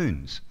its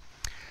moons.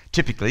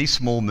 Typically,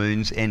 small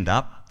moons end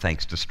up,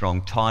 thanks to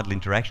strong tidal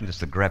interaction, just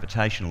the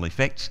gravitational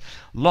effects,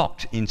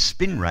 locked in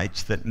spin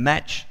rates that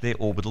match their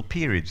orbital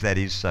periods. That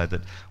is, so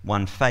that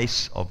one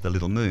face of the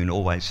little moon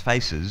always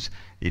faces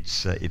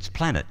its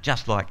planet,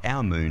 just like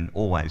our moon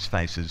always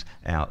faces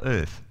our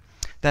Earth.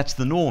 That's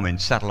the norm in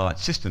satellite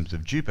systems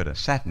of Jupiter,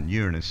 Saturn,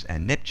 Uranus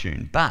and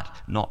Neptune,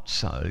 but not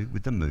so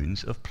with the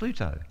moons of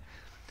Pluto.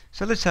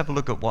 So let's have a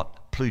look at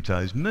what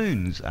Pluto's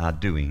moons are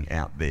doing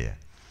out there.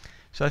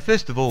 So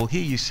first of all,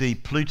 here you see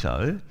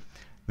Pluto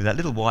with that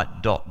little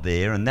white dot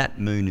there, and that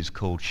moon is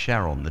called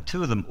Charon. The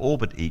two of them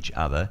orbit each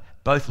other,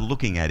 both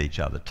looking at each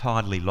other,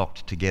 tidally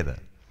locked together.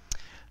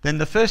 Then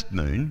the first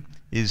moon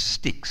is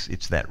Styx.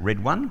 It's that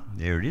red one.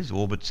 There it is,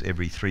 orbits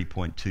every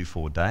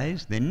 3.24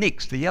 days. Then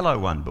Nix, the yellow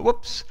one. But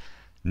whoops,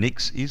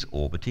 Nix is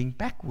orbiting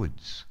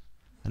backwards.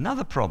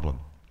 Another problem.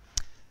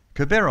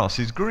 Kerberos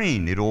is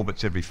green. It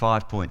orbits every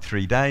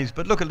 5.3 days.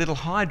 But look at little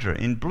Hydra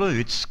in blue.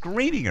 It's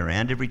screaming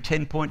around every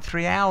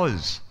 10.3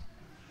 hours.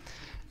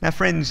 Now,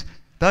 friends,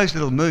 those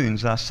little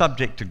moons are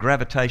subject to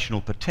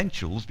gravitational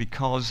potentials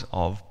because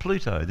of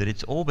Pluto that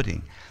it's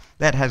orbiting.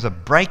 That has a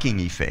braking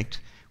effect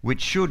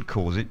which should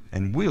cause it,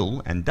 and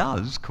will and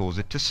does cause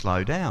it, to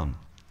slow down.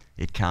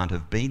 It can't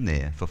have been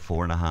there for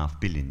 4.5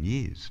 billion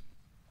years.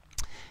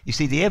 You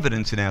see, the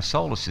evidence in our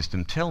solar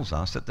system tells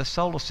us that the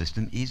solar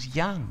system is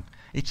young.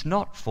 It's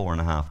not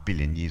 4.5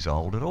 billion years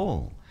old at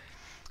all.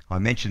 I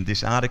mentioned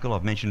this article,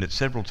 I've mentioned it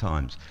several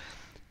times.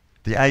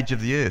 The age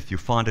of the Earth, you'll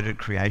find it at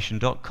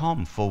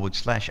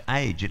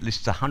creation.com/age. It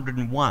lists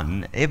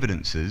 101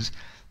 evidences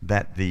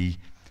that the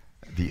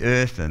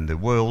Earth and the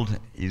world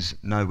is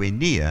nowhere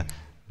near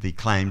the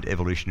claimed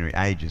evolutionary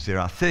ages. There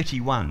are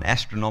 31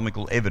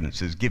 astronomical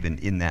evidences given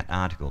in that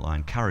article. I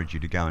encourage you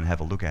to go and have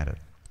a look at it.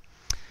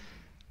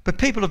 But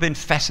people have been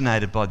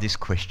fascinated by this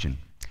question.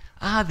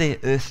 Are there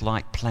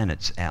Earth-like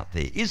planets out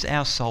there? Is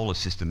our solar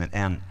system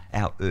and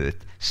our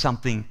Earth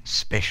something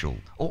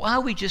special? Or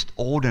are we just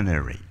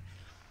ordinary?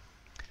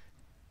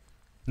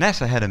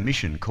 NASA had a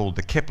mission called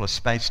the Kepler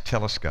Space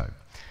Telescope,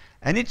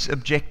 and its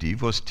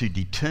objective was to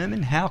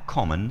determine how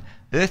common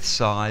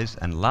Earth-sized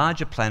and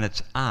larger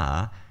planets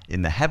are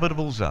in the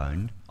habitable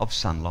zone of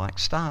Sun-like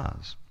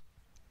stars.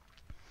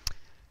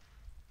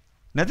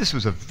 Now, this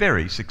was a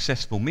very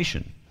successful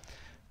mission.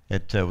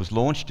 It was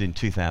launched in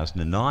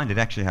 2009. It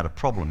actually had a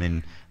problem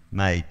in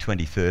May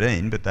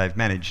 2013, but they've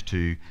managed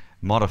to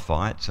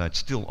modify it, so it's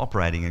still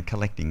operating and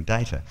collecting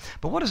data.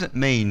 But what does it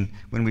mean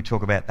when we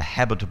talk about the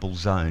habitable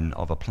zone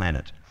of a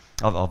planet,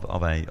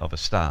 of a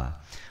star?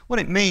 What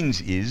it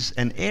means is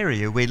an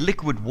area where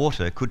liquid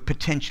water could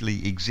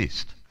potentially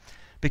exist,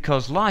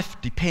 because life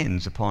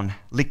depends upon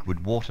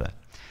liquid water.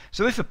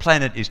 So if a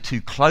planet is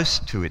too close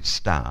to its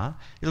star,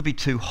 it'll be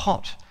too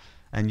hot,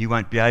 and you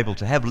won't be able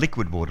to have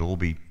liquid water. It will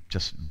be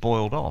just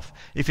boiled off.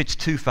 If it's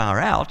too far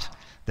out,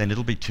 then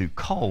it'll be too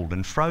cold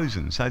and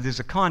frozen. So there's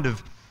a kind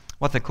of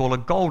what they call a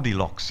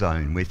Goldilocks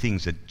zone, where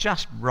things are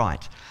just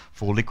right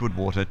for liquid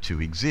water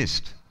to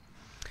exist.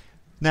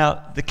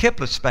 Now, the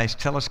Kepler Space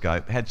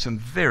Telescope had some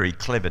very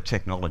clever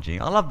technology.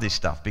 I love this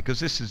stuff because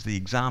this is the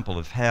example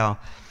of how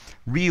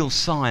real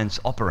science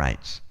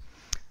operates.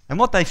 And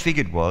what they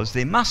figured was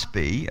there must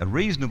be a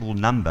reasonable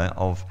number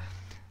of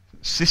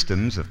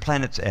systems of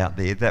planets out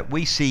there that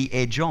we see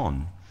edge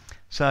on.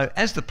 So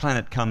as the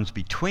planet comes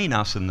between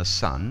us and the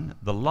sun,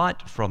 the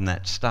light from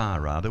that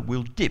star,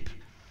 will dip.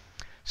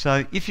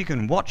 So if you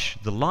can watch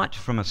the light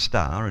from a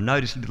star and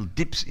notice little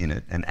dips in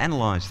it and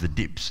analyse the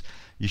dips,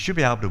 you should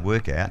be able to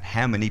work out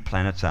how many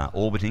planets are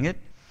orbiting it,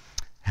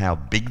 how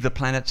big the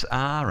planets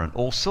are, and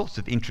all sorts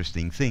of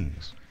interesting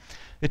things.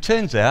 It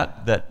turns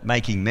out that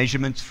making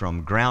measurements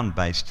from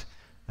ground-based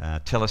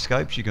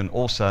telescopes, you can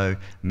also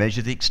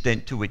measure the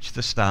extent to which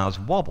the stars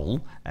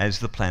wobble as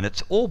the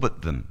planets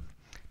orbit them.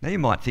 Now you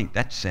might think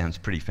that sounds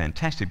pretty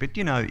fantastic, but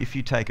you know, if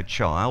you take a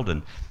child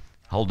and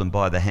hold them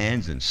by the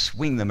hands and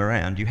swing them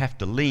around, you have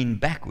to lean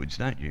backwards,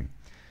 don't you?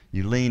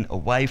 You lean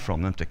away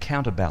from them to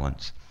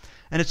counterbalance.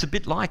 And it's a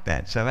bit like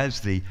that. So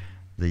as the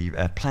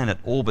planet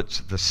orbits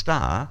the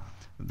star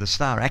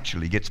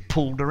actually gets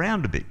pulled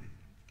around a bit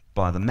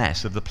by the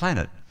mass of the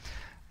planet.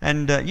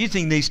 And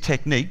using these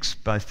techniques,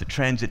 both the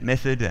transit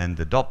method and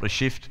the Doppler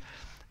shift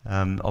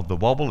of the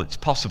wobble, it's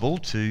possible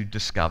to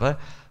discover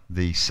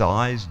the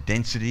size,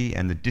 density,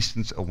 and the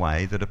distance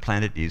away that a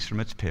planet is from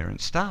its parent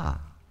star.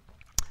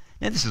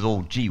 Now, this is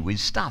all gee whiz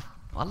stuff.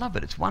 I love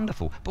it, it's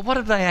wonderful. But what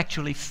have they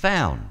actually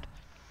found?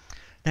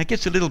 Now, it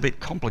gets a little bit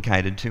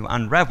complicated to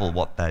unravel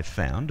what they've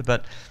found,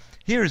 but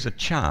here is a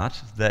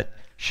chart that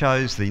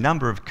shows the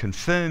number of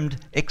confirmed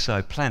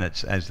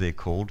exoplanets, as they're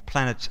called,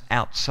 planets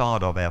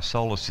outside of our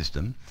solar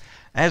system,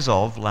 as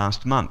of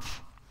last month.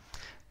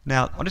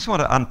 Now, I just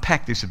want to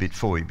unpack this a bit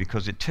for you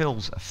because it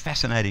tells a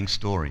fascinating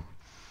story.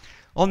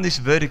 On this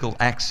vertical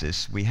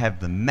axis, we have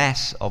the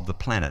mass of the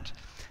planet.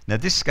 Now,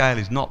 this scale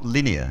is not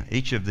linear.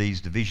 Each of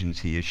these divisions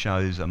here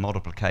shows a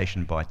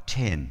multiplication by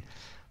 10.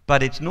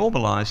 But it's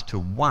normalised to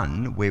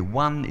 1, where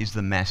 1 is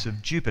the mass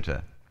of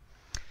Jupiter.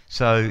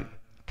 So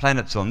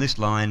planets on this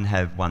line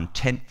have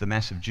 1/10 the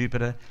mass of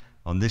Jupiter.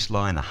 On this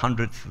line,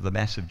 100th of the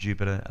mass of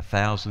Jupiter,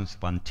 1,000th,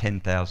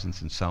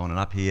 1/10,000th, and so on. And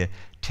up here,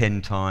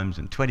 10 times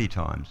and 20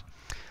 times.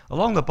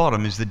 Along the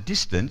bottom is the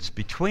distance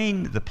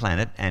between the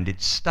planet and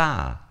its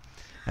star.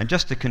 And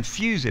just to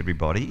confuse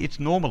everybody, it's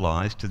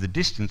normalised to the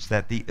distance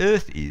that the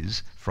Earth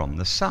is from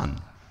the Sun.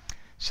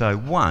 So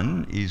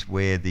 1 is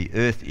where the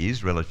Earth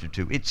is relative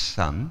to its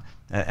sun,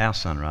 our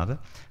sun rather.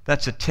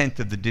 That's 1/10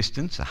 of the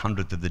distance,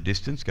 100th of the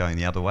distance going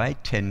the other way,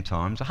 10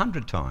 times,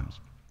 100 times.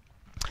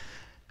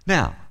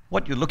 Now,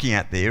 what you're looking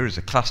at there is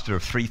a cluster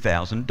of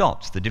 3,000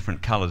 dots. The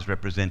different colours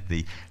represent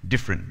the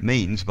different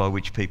means by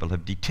which people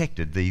have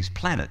detected these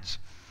planets.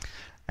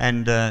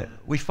 And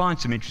we find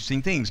some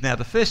interesting things. Now,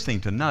 the first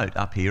thing to note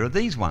up here are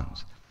these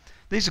ones.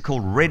 These are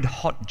called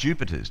red-hot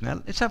Jupiters.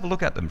 Now, let's have a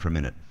look at them for a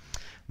minute.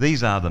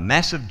 These are the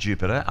mass of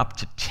Jupiter, up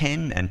to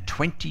 10 and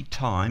 20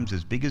 times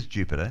as big as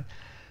Jupiter.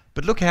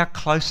 But look how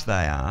close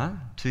they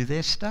are to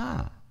their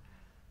star.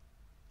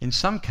 In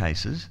some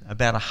cases,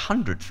 about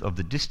 100th of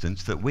the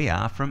distance that we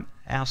are from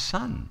our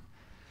sun.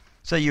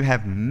 So you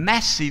have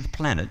massive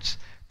planets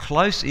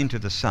close into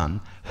the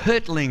sun,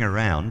 hurtling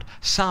around,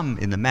 some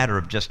in the matter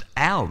of just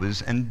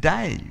hours and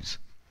days.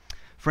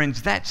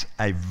 Friends, that's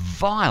a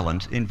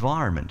violent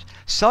environment.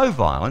 So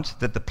violent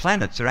that the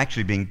planets are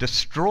actually being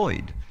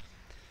destroyed.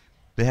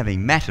 They're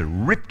having matter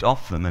ripped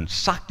off them and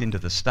sucked into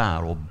the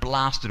star or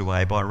blasted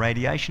away by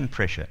radiation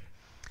pressure.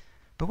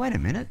 But wait a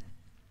minute,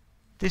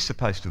 they're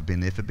supposed to have been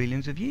there for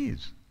billions of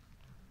years.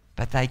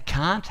 But they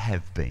can't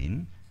have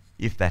been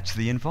if that's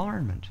the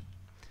environment.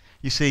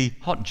 You see,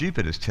 hot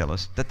Jupiters tell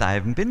us that they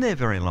haven't been there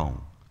very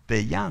long.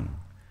 They're young.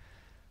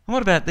 And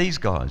what about these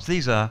guys?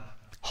 These are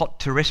hot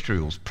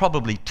terrestrials,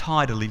 probably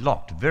tidally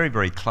locked, very,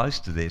 very close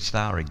to their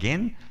star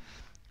again,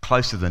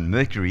 closer than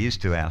Mercury is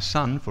to our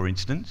sun, for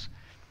instance,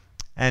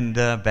 and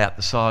about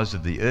the size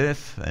of the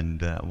Earth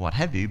and what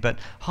have you, but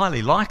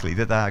highly likely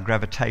that they are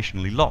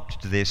gravitationally locked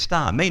to their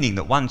star, meaning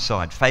that one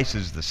side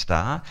faces the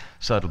star,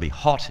 so it'll be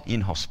hot,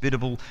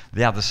 inhospitable,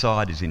 the other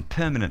side is in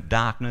permanent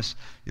darkness,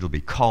 it'll be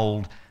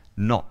cold,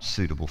 not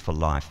suitable for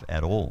life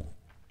at all.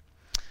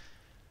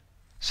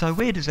 So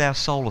where does our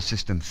solar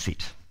system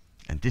fit?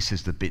 And this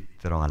is the bit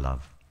that I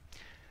love.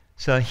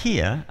 So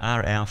here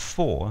are our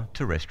 4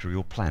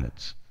 terrestrial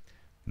planets: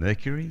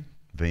 Mercury,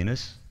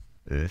 Venus,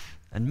 Earth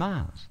and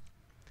Mars.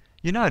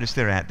 You notice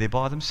they're out there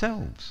by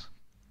themselves,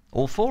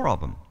 all 4 of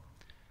them.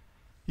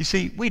 You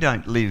see, we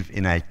don't live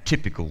in a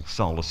typical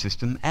solar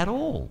system at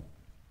all.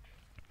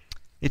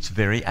 It's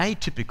very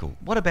atypical.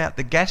 What about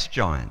the gas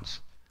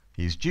giants?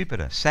 Here's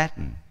Jupiter,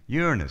 Saturn,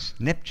 Uranus,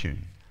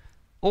 Neptune.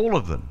 All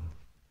of them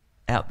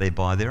out there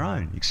by their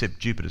own, except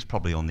Jupiter's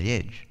probably on the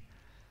edge.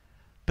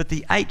 But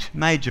the 8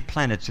 major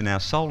planets in our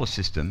solar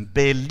system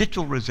bear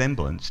little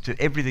resemblance to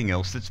everything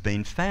else that's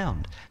been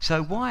found.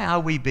 So why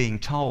are we being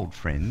told,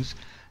 friends,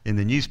 in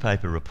the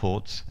newspaper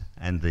reports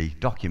and the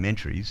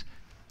documentaries,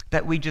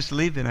 that we just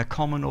live in a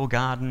common or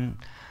garden,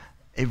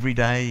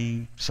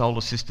 everyday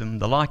solar system,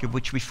 the like of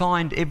which we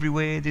find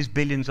everywhere? There's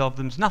billions of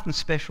them. There's nothing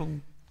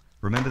special.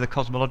 Remember the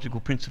cosmological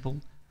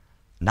principle?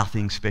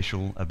 Nothing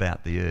special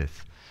about the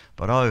Earth.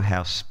 But oh,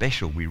 how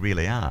special we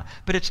really are.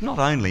 But it's not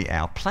only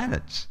our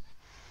planets.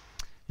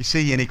 You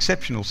see, an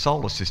exceptional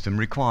solar system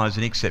requires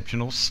an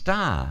exceptional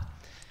star.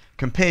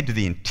 Compared to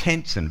the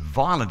intense and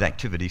violent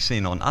activity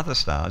seen on other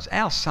stars,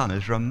 our sun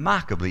is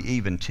remarkably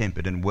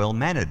even-tempered and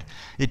well-mannered.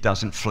 It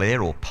doesn't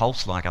flare or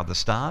pulse like other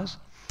stars.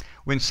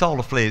 When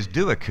solar flares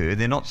do occur,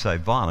 they're not so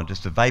violent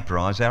as to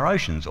vaporise our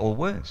oceans, or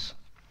worse.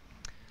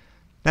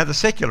 Now, the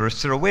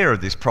secularists are aware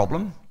of this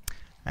problem,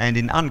 and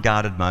in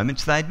unguarded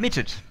moments they admit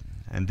it.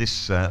 And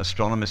this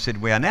astronomer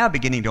said, "We are now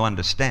beginning to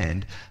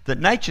understand that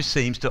nature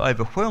seems to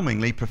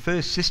overwhelmingly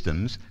prefer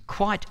systems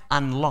quite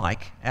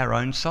unlike our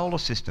own solar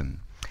system."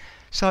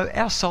 So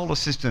our solar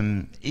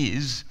system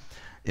is,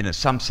 in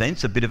some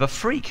sense, a bit of a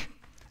freak,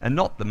 and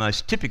not the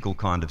most typical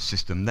kind of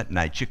system that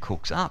nature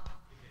cooks up.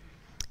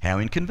 How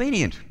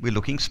inconvenient. We're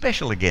looking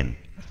special again.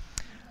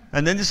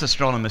 And then this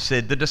astronomer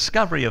said, the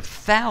discovery of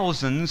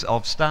thousands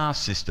of star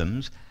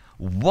systems,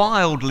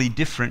 wildly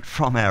different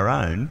from our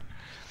own,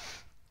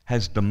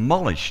 has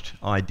demolished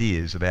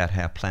ideas about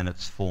how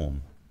planets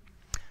form.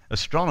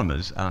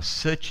 Astronomers are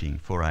searching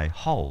for a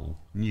whole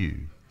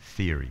new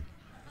theory.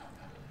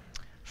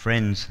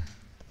 Friends,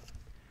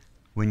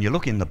 when you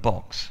look in the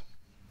box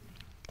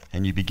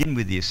and you begin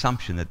with the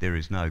assumption that there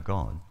is no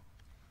God,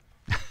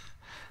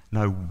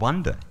 no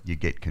wonder you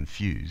get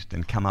confused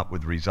and come up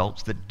with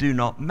results that do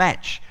not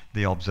match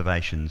the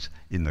observations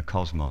in the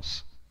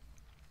cosmos.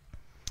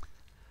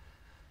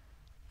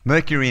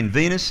 Mercury and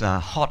Venus are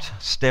hot,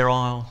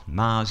 sterile.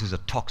 Mars is a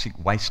toxic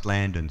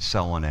wasteland, and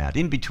so on out.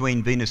 In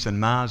between Venus and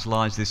Mars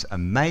lies this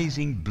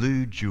amazing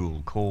blue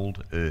jewel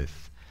called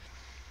Earth,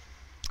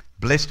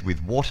 blessed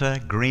with water,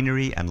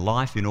 greenery and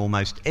life in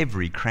almost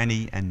every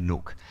cranny and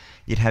nook.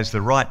 It has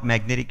the right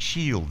magnetic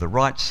shield, the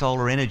right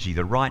solar energy,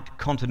 the right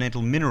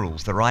continental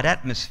minerals, the right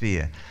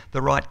atmosphere,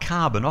 the right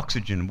carbon,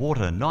 oxygen,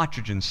 water,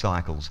 nitrogen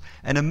cycles,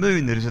 and a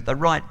moon that is at the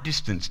right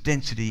distance,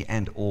 density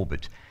and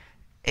orbit.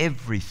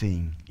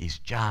 Everything is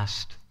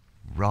just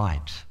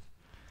right.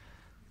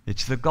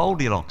 It's the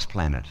Goldilocks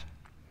planet.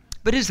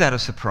 But is that a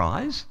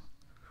surprise?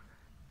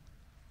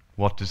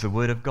 What does the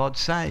Word of God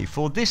say?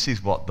 For this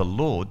is what the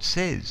Lord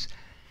says.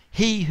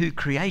 He who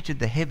created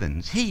the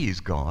heavens, He is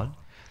God.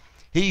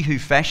 He who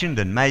fashioned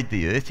and made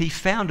the earth, He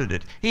founded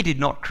it. He did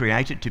not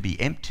create it to be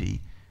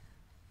empty,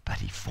 but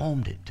He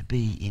formed it to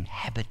be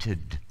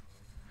inhabited.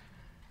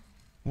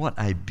 What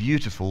a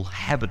beautiful,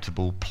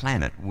 habitable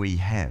planet we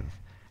have.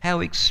 How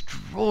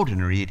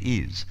extraordinary it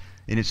is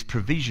in its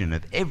provision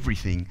of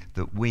everything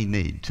that we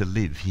need to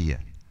live here.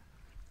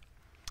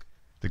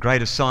 The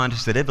greatest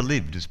scientist that ever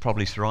lived is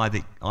probably Sir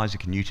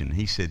Isaac Newton.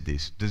 He said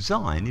this: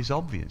 design is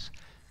obvious.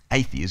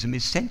 Atheism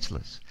is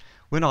senseless.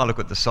 When I look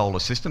at the solar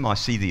system, I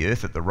see the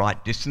Earth at the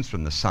right distance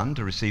from the sun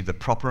to receive the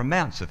proper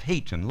amounts of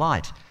heat and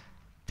light.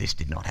 This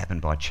did not happen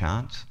by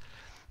chance.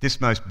 This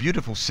most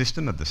beautiful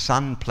system of the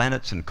sun,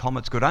 planets and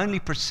comets could only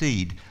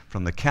proceed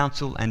from the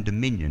counsel and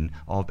dominion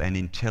of an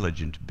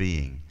intelligent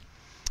being.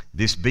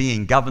 This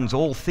being governs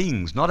all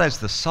things, not as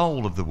the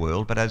soul of the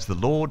world, but as the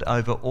Lord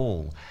over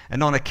all.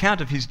 And on account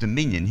of His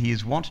dominion, He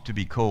is wont to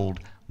be called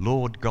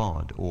Lord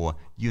God, or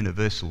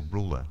universal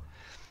ruler.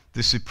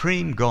 The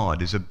supreme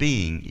God is a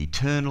being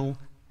eternal,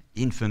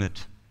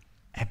 infinite,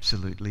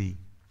 absolutely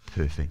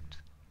perfect.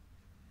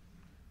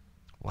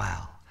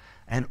 Wow.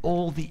 And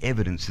all the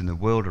evidence in the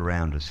world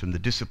around us, from the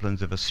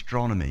disciplines of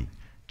astronomy,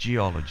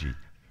 geology,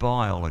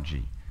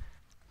 biology,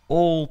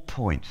 all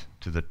point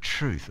to the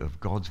truth of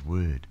God's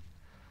Word.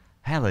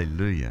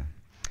 Hallelujah.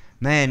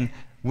 Man,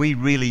 we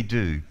really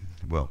do,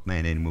 well,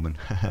 man and woman,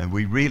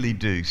 we really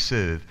do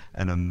serve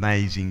an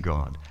amazing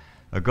God.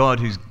 A God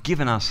who's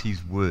given us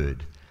His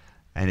Word,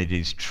 and it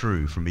is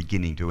true from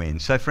beginning to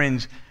end. So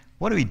friends,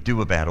 what do we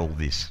do about all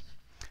this?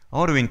 I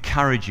want to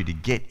encourage you to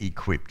get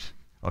equipped.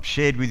 I've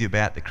shared with you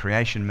about the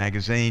Creation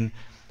magazine,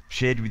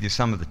 shared with you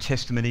some of the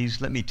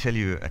testimonies. Let me tell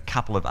you a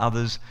couple of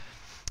others.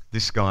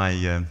 This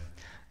guy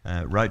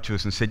wrote to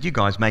us and said, you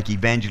guys make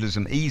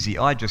evangelism easy.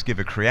 I just give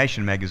a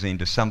Creation magazine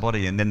to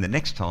somebody, and then the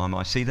next time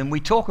I see them,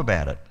 we talk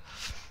about it.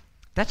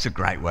 That's a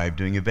great way of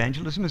doing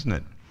evangelism, isn't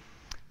it?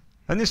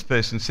 And this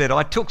person said,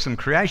 I took some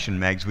Creation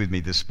mags with me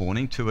this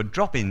morning to a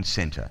drop-in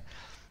centre.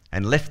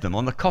 and left them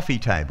on the coffee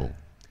table.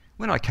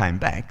 When I came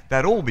back,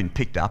 they'd all been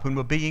picked up and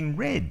were being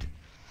read.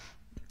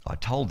 I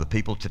told the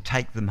people to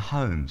take them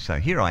home, so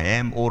here I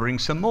am ordering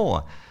some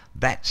more.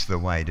 That's the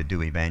way to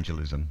do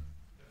evangelism.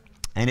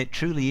 And it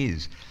truly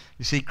is.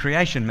 You see,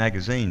 Creation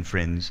Magazine,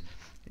 friends,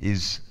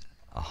 is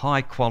a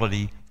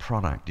high-quality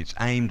product. It's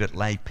aimed at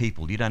lay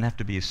people. You don't have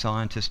to be a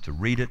scientist to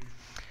read it.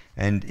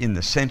 And in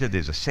the centre,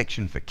 there's a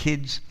section for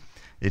kids.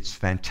 It's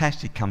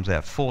fantastic, comes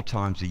out 4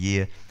 times a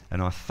year,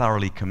 and I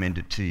thoroughly commend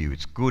it to you.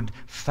 It's good,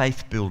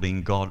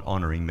 faith-building,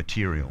 God-honouring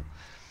material.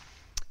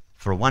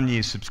 For a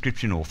 1-year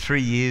subscription or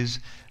 3 years,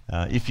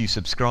 if you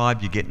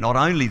subscribe, you get not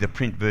only the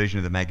print version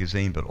of the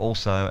magazine, but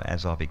also,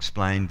 as I've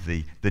explained,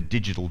 the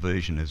digital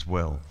version as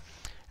well.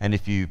 And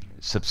if you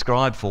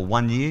subscribe for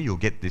 1 year, you'll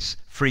get this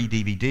free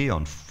DVD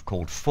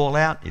called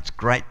Fallout. It's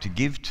great to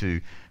give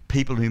to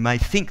people who may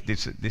think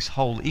this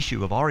whole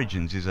issue of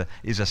origins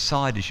is a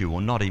side issue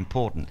or not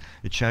important.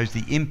 It shows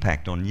the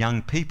impact on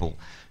young people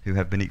who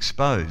have been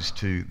exposed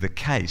to the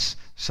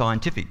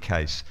scientific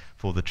case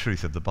for the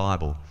truth of the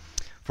Bible.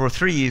 For a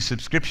 3-year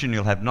subscription,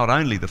 you'll have not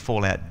only the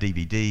Fallout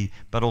DVD,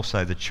 but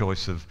also the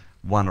choice of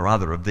one or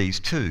other of these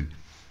two,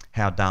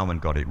 How Darwin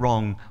Got It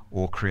Wrong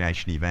or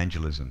Creation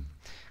Evangelism.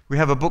 We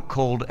have a book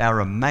called Our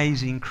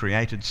Amazing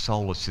Created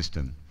Solar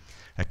System,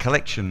 a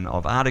collection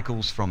of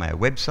articles from our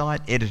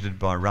website, edited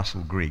by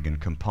Russell Grigg and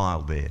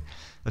compiled there.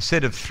 A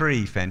set of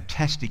 3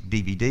 fantastic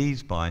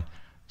DVDs by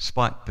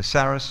Spike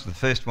Psaris. The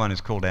first one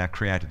is called Our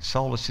Created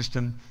Solar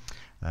System.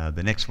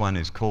 The next one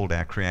is called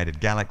Our Created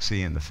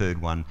Galaxy, and the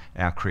third one,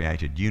 Our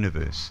Created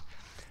Universe.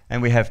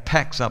 And we have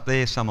packs up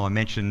there, some I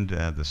mentioned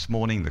this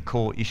morning, the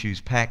Core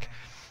Issues pack,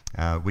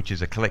 which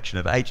is a collection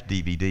of 8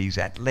 DVDs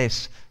at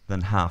less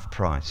than half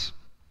price.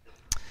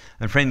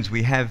 And friends,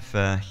 we have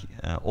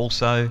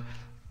also,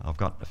 I've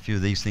got a few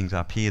of these things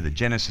up here, the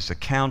Genesis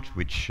account,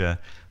 which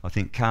I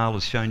think Carl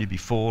has shown you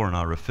before and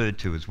I referred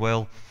to as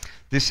well.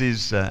 This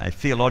is a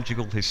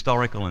theological,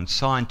 historical and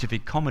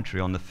scientific commentary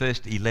on the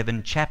first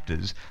 11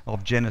 chapters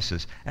of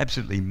Genesis.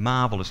 Absolutely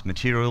marvellous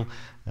material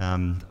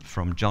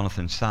from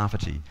Jonathan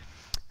Sarfati.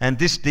 And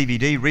this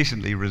DVD,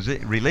 recently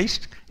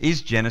released,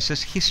 is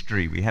Genesis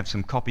History. We have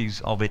some copies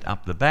of it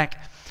up the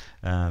back.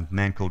 A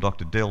man called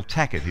Dr. Del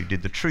Tackett, who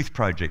did the Truth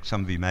Project,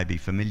 some of you may be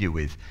familiar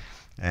with.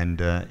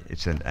 And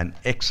it's an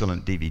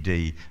excellent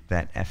DVD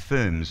that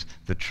affirms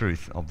the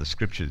truth of the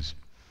Scriptures.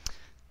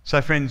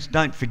 So friends,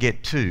 don't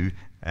forget too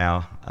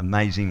our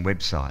amazing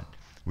website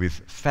with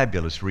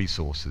fabulous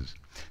resources.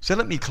 So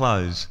let me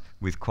close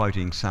with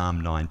quoting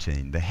Psalm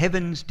 19. The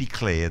heavens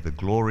declare the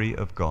glory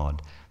of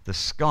God. The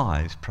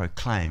skies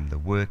proclaim the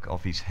work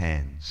of his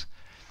hands.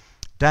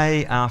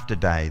 Day after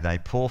day they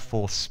pour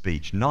forth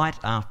speech. Night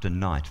after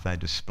night they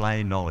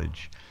display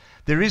knowledge.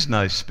 There is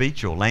no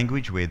speech or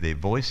language where their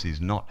voice is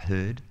not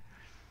heard.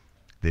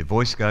 Their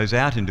voice goes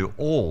out into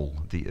all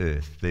the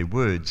earth, their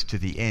words to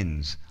the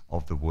ends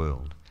of the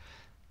world.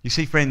 You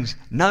see, friends,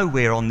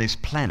 nowhere on this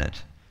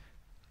planet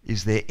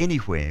is there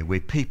anywhere where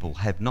people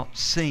have not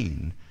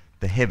seen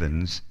the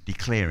heavens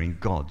declaring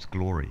God's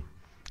glory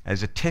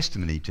as a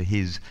testimony to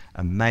his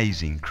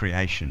amazing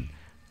creation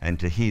and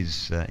to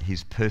his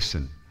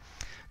person.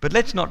 But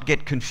let's not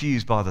get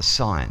confused by the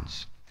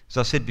science. As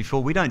I said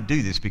before, we don't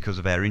do this because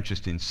of our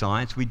interest in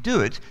science. We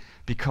do it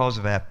because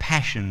of our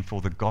passion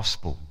for the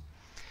gospel.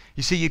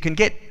 You see, you can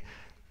get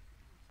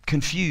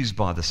confused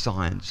by the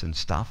science and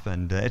stuff,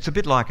 and it's a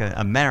bit like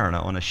a mariner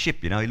on a ship.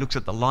 You know, he looks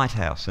at the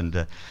lighthouse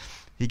and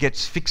he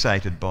gets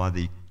fixated by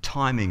the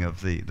timing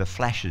of the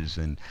flashes,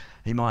 and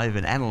he might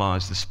even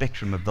analyse the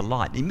spectrum of the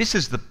light. He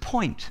misses the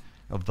point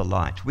of the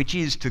light, which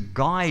is to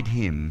guide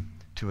him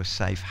to a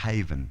safe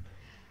haven.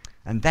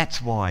 And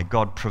that's why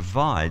God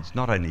provides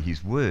not only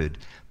his word,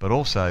 but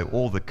also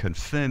all the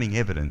confirming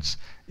evidence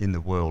in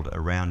the world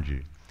around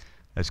you.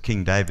 As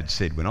King David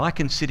said, when I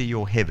consider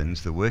your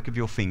heavens, the work of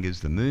your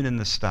fingers, the moon and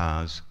the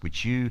stars,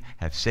 which you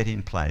have set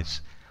in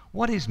place,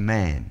 what is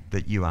man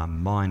that you are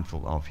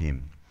mindful of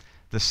him?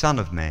 The Son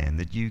of Man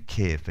that you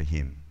care for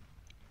him?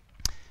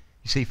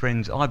 You see,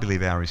 friends, I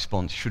believe our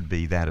response should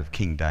be that of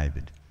King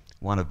David,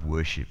 one of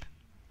worship.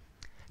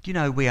 Do you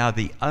know we are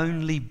the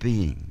only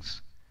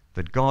beings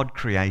that God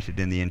created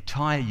in the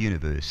entire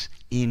universe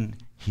in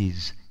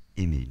his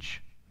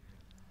image?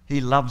 He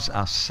loves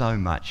us so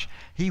much.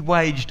 He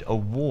waged a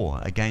war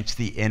against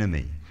the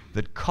enemy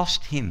that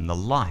cost him the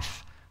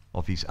life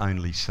of his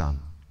only son.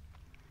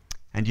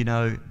 And you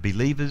know,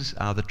 believers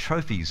are the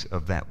trophies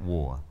of that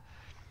war.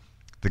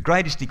 The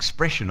greatest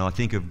expression, I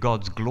think, of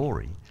God's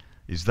glory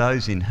is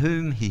those in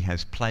whom he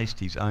has placed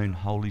his own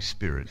Holy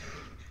Spirit,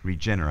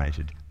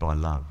 regenerated by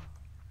love.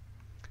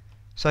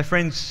 So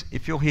friends,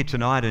 if you're here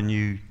tonight and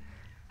you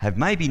have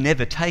maybe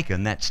never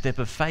taken that step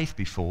of faith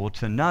before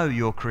to know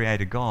your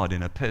Creator God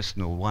in a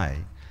personal way,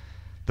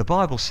 the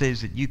Bible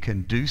says that you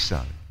can do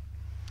so.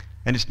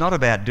 And it's not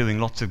about doing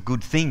lots of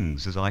good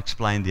things, as I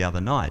explained the other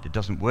night. It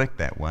doesn't work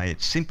that way.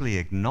 It's simply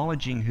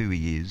acknowledging who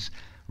he is,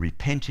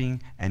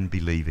 repenting and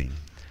believing.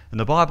 And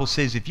the Bible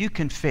says if you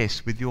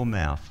confess with your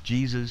mouth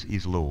Jesus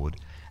is Lord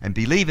and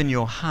believe in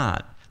your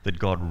heart that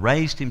God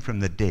raised him from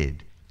the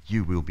dead,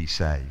 you will be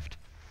saved.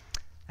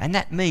 And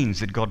that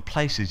means that God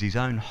places his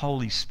own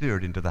Holy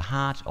Spirit into the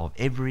heart of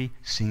every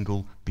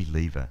single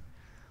believer.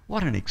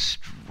 What an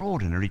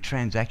extraordinary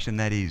transaction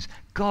that is.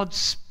 God's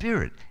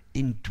Spirit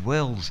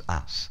indwells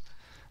us.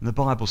 And the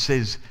Bible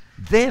says,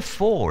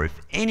 therefore, if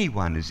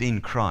anyone is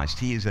in Christ,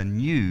 he is a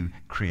new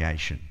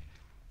creation.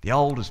 The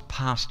old has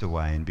passed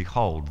away, and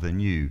behold, the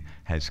new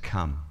has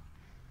come.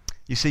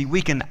 You see,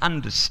 we can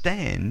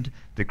understand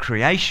the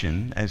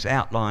creation as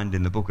outlined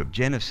in the book of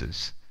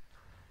Genesis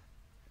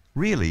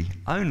really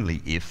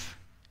only if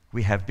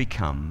we have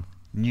become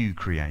new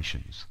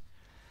creations,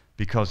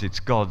 because it's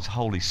God's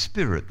Holy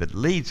Spirit that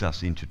leads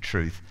us into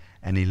truth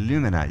and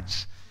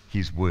illuminates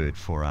his word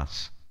for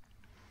us.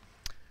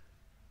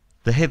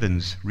 The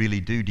heavens really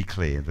do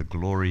declare the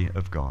glory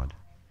of God.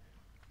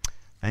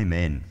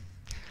 Amen.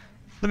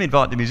 Let me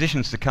invite the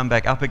musicians to come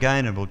back up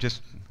again, and we'll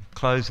just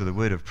close with a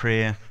word of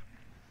prayer.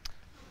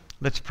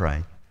 Let's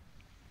pray.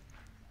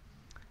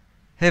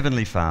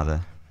 Heavenly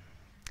Father,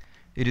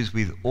 it is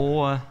with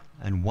awe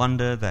and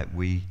wonder that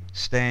we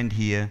stand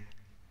here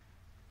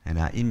and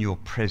are in your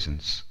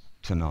presence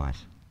tonight.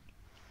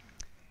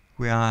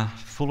 We are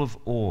full of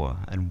awe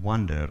and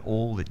wonder at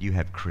all that you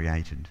have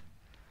created,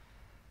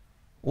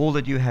 all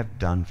that you have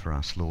done for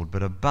us, Lord,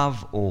 but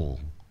above all,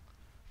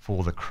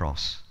 for the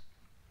cross.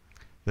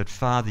 That,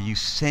 Father, you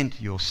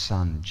sent your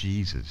Son,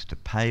 Jesus, to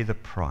pay the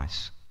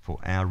price for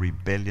our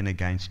rebellion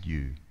against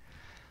you.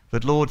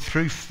 That, Lord,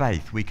 through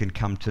faith we can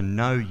come to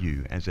know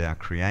you as our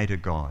Creator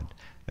God,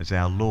 as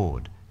our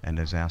Lord and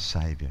as our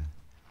Saviour.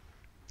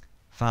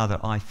 Father,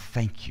 I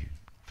thank you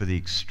for the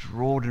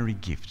extraordinary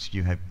gifts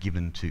you have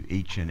given to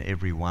each and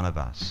every one of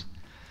us.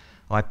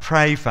 I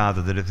pray,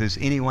 Father, that if there's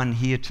anyone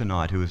here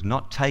tonight who has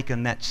not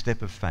taken that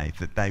step of faith,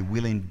 that they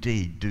will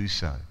indeed do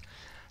so,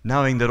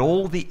 knowing that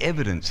all the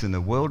evidence in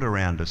the world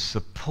around us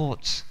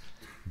supports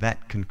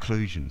that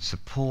conclusion,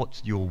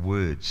 supports your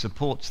word,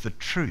 supports the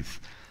truth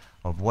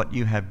of what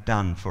you have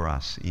done for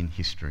us in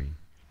history.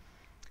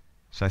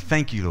 So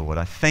thank you, Lord.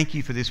 I thank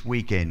you for this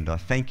weekend. I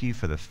thank you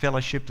for the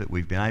fellowship that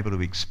we've been able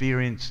to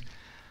experience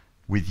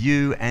with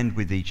you and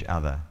with each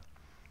other.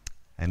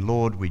 And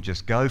Lord, we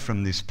just go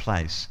from this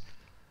place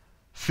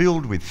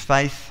filled with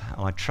faith,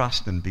 I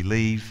trust and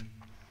believe,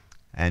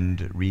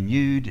 and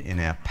renewed in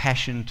our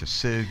passion to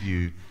serve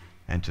you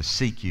and to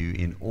seek you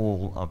in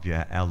all of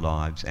our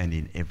lives and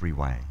in every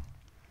way.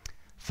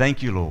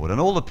 Thank you, Lord.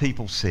 And all the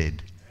people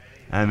said,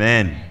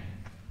 Amen.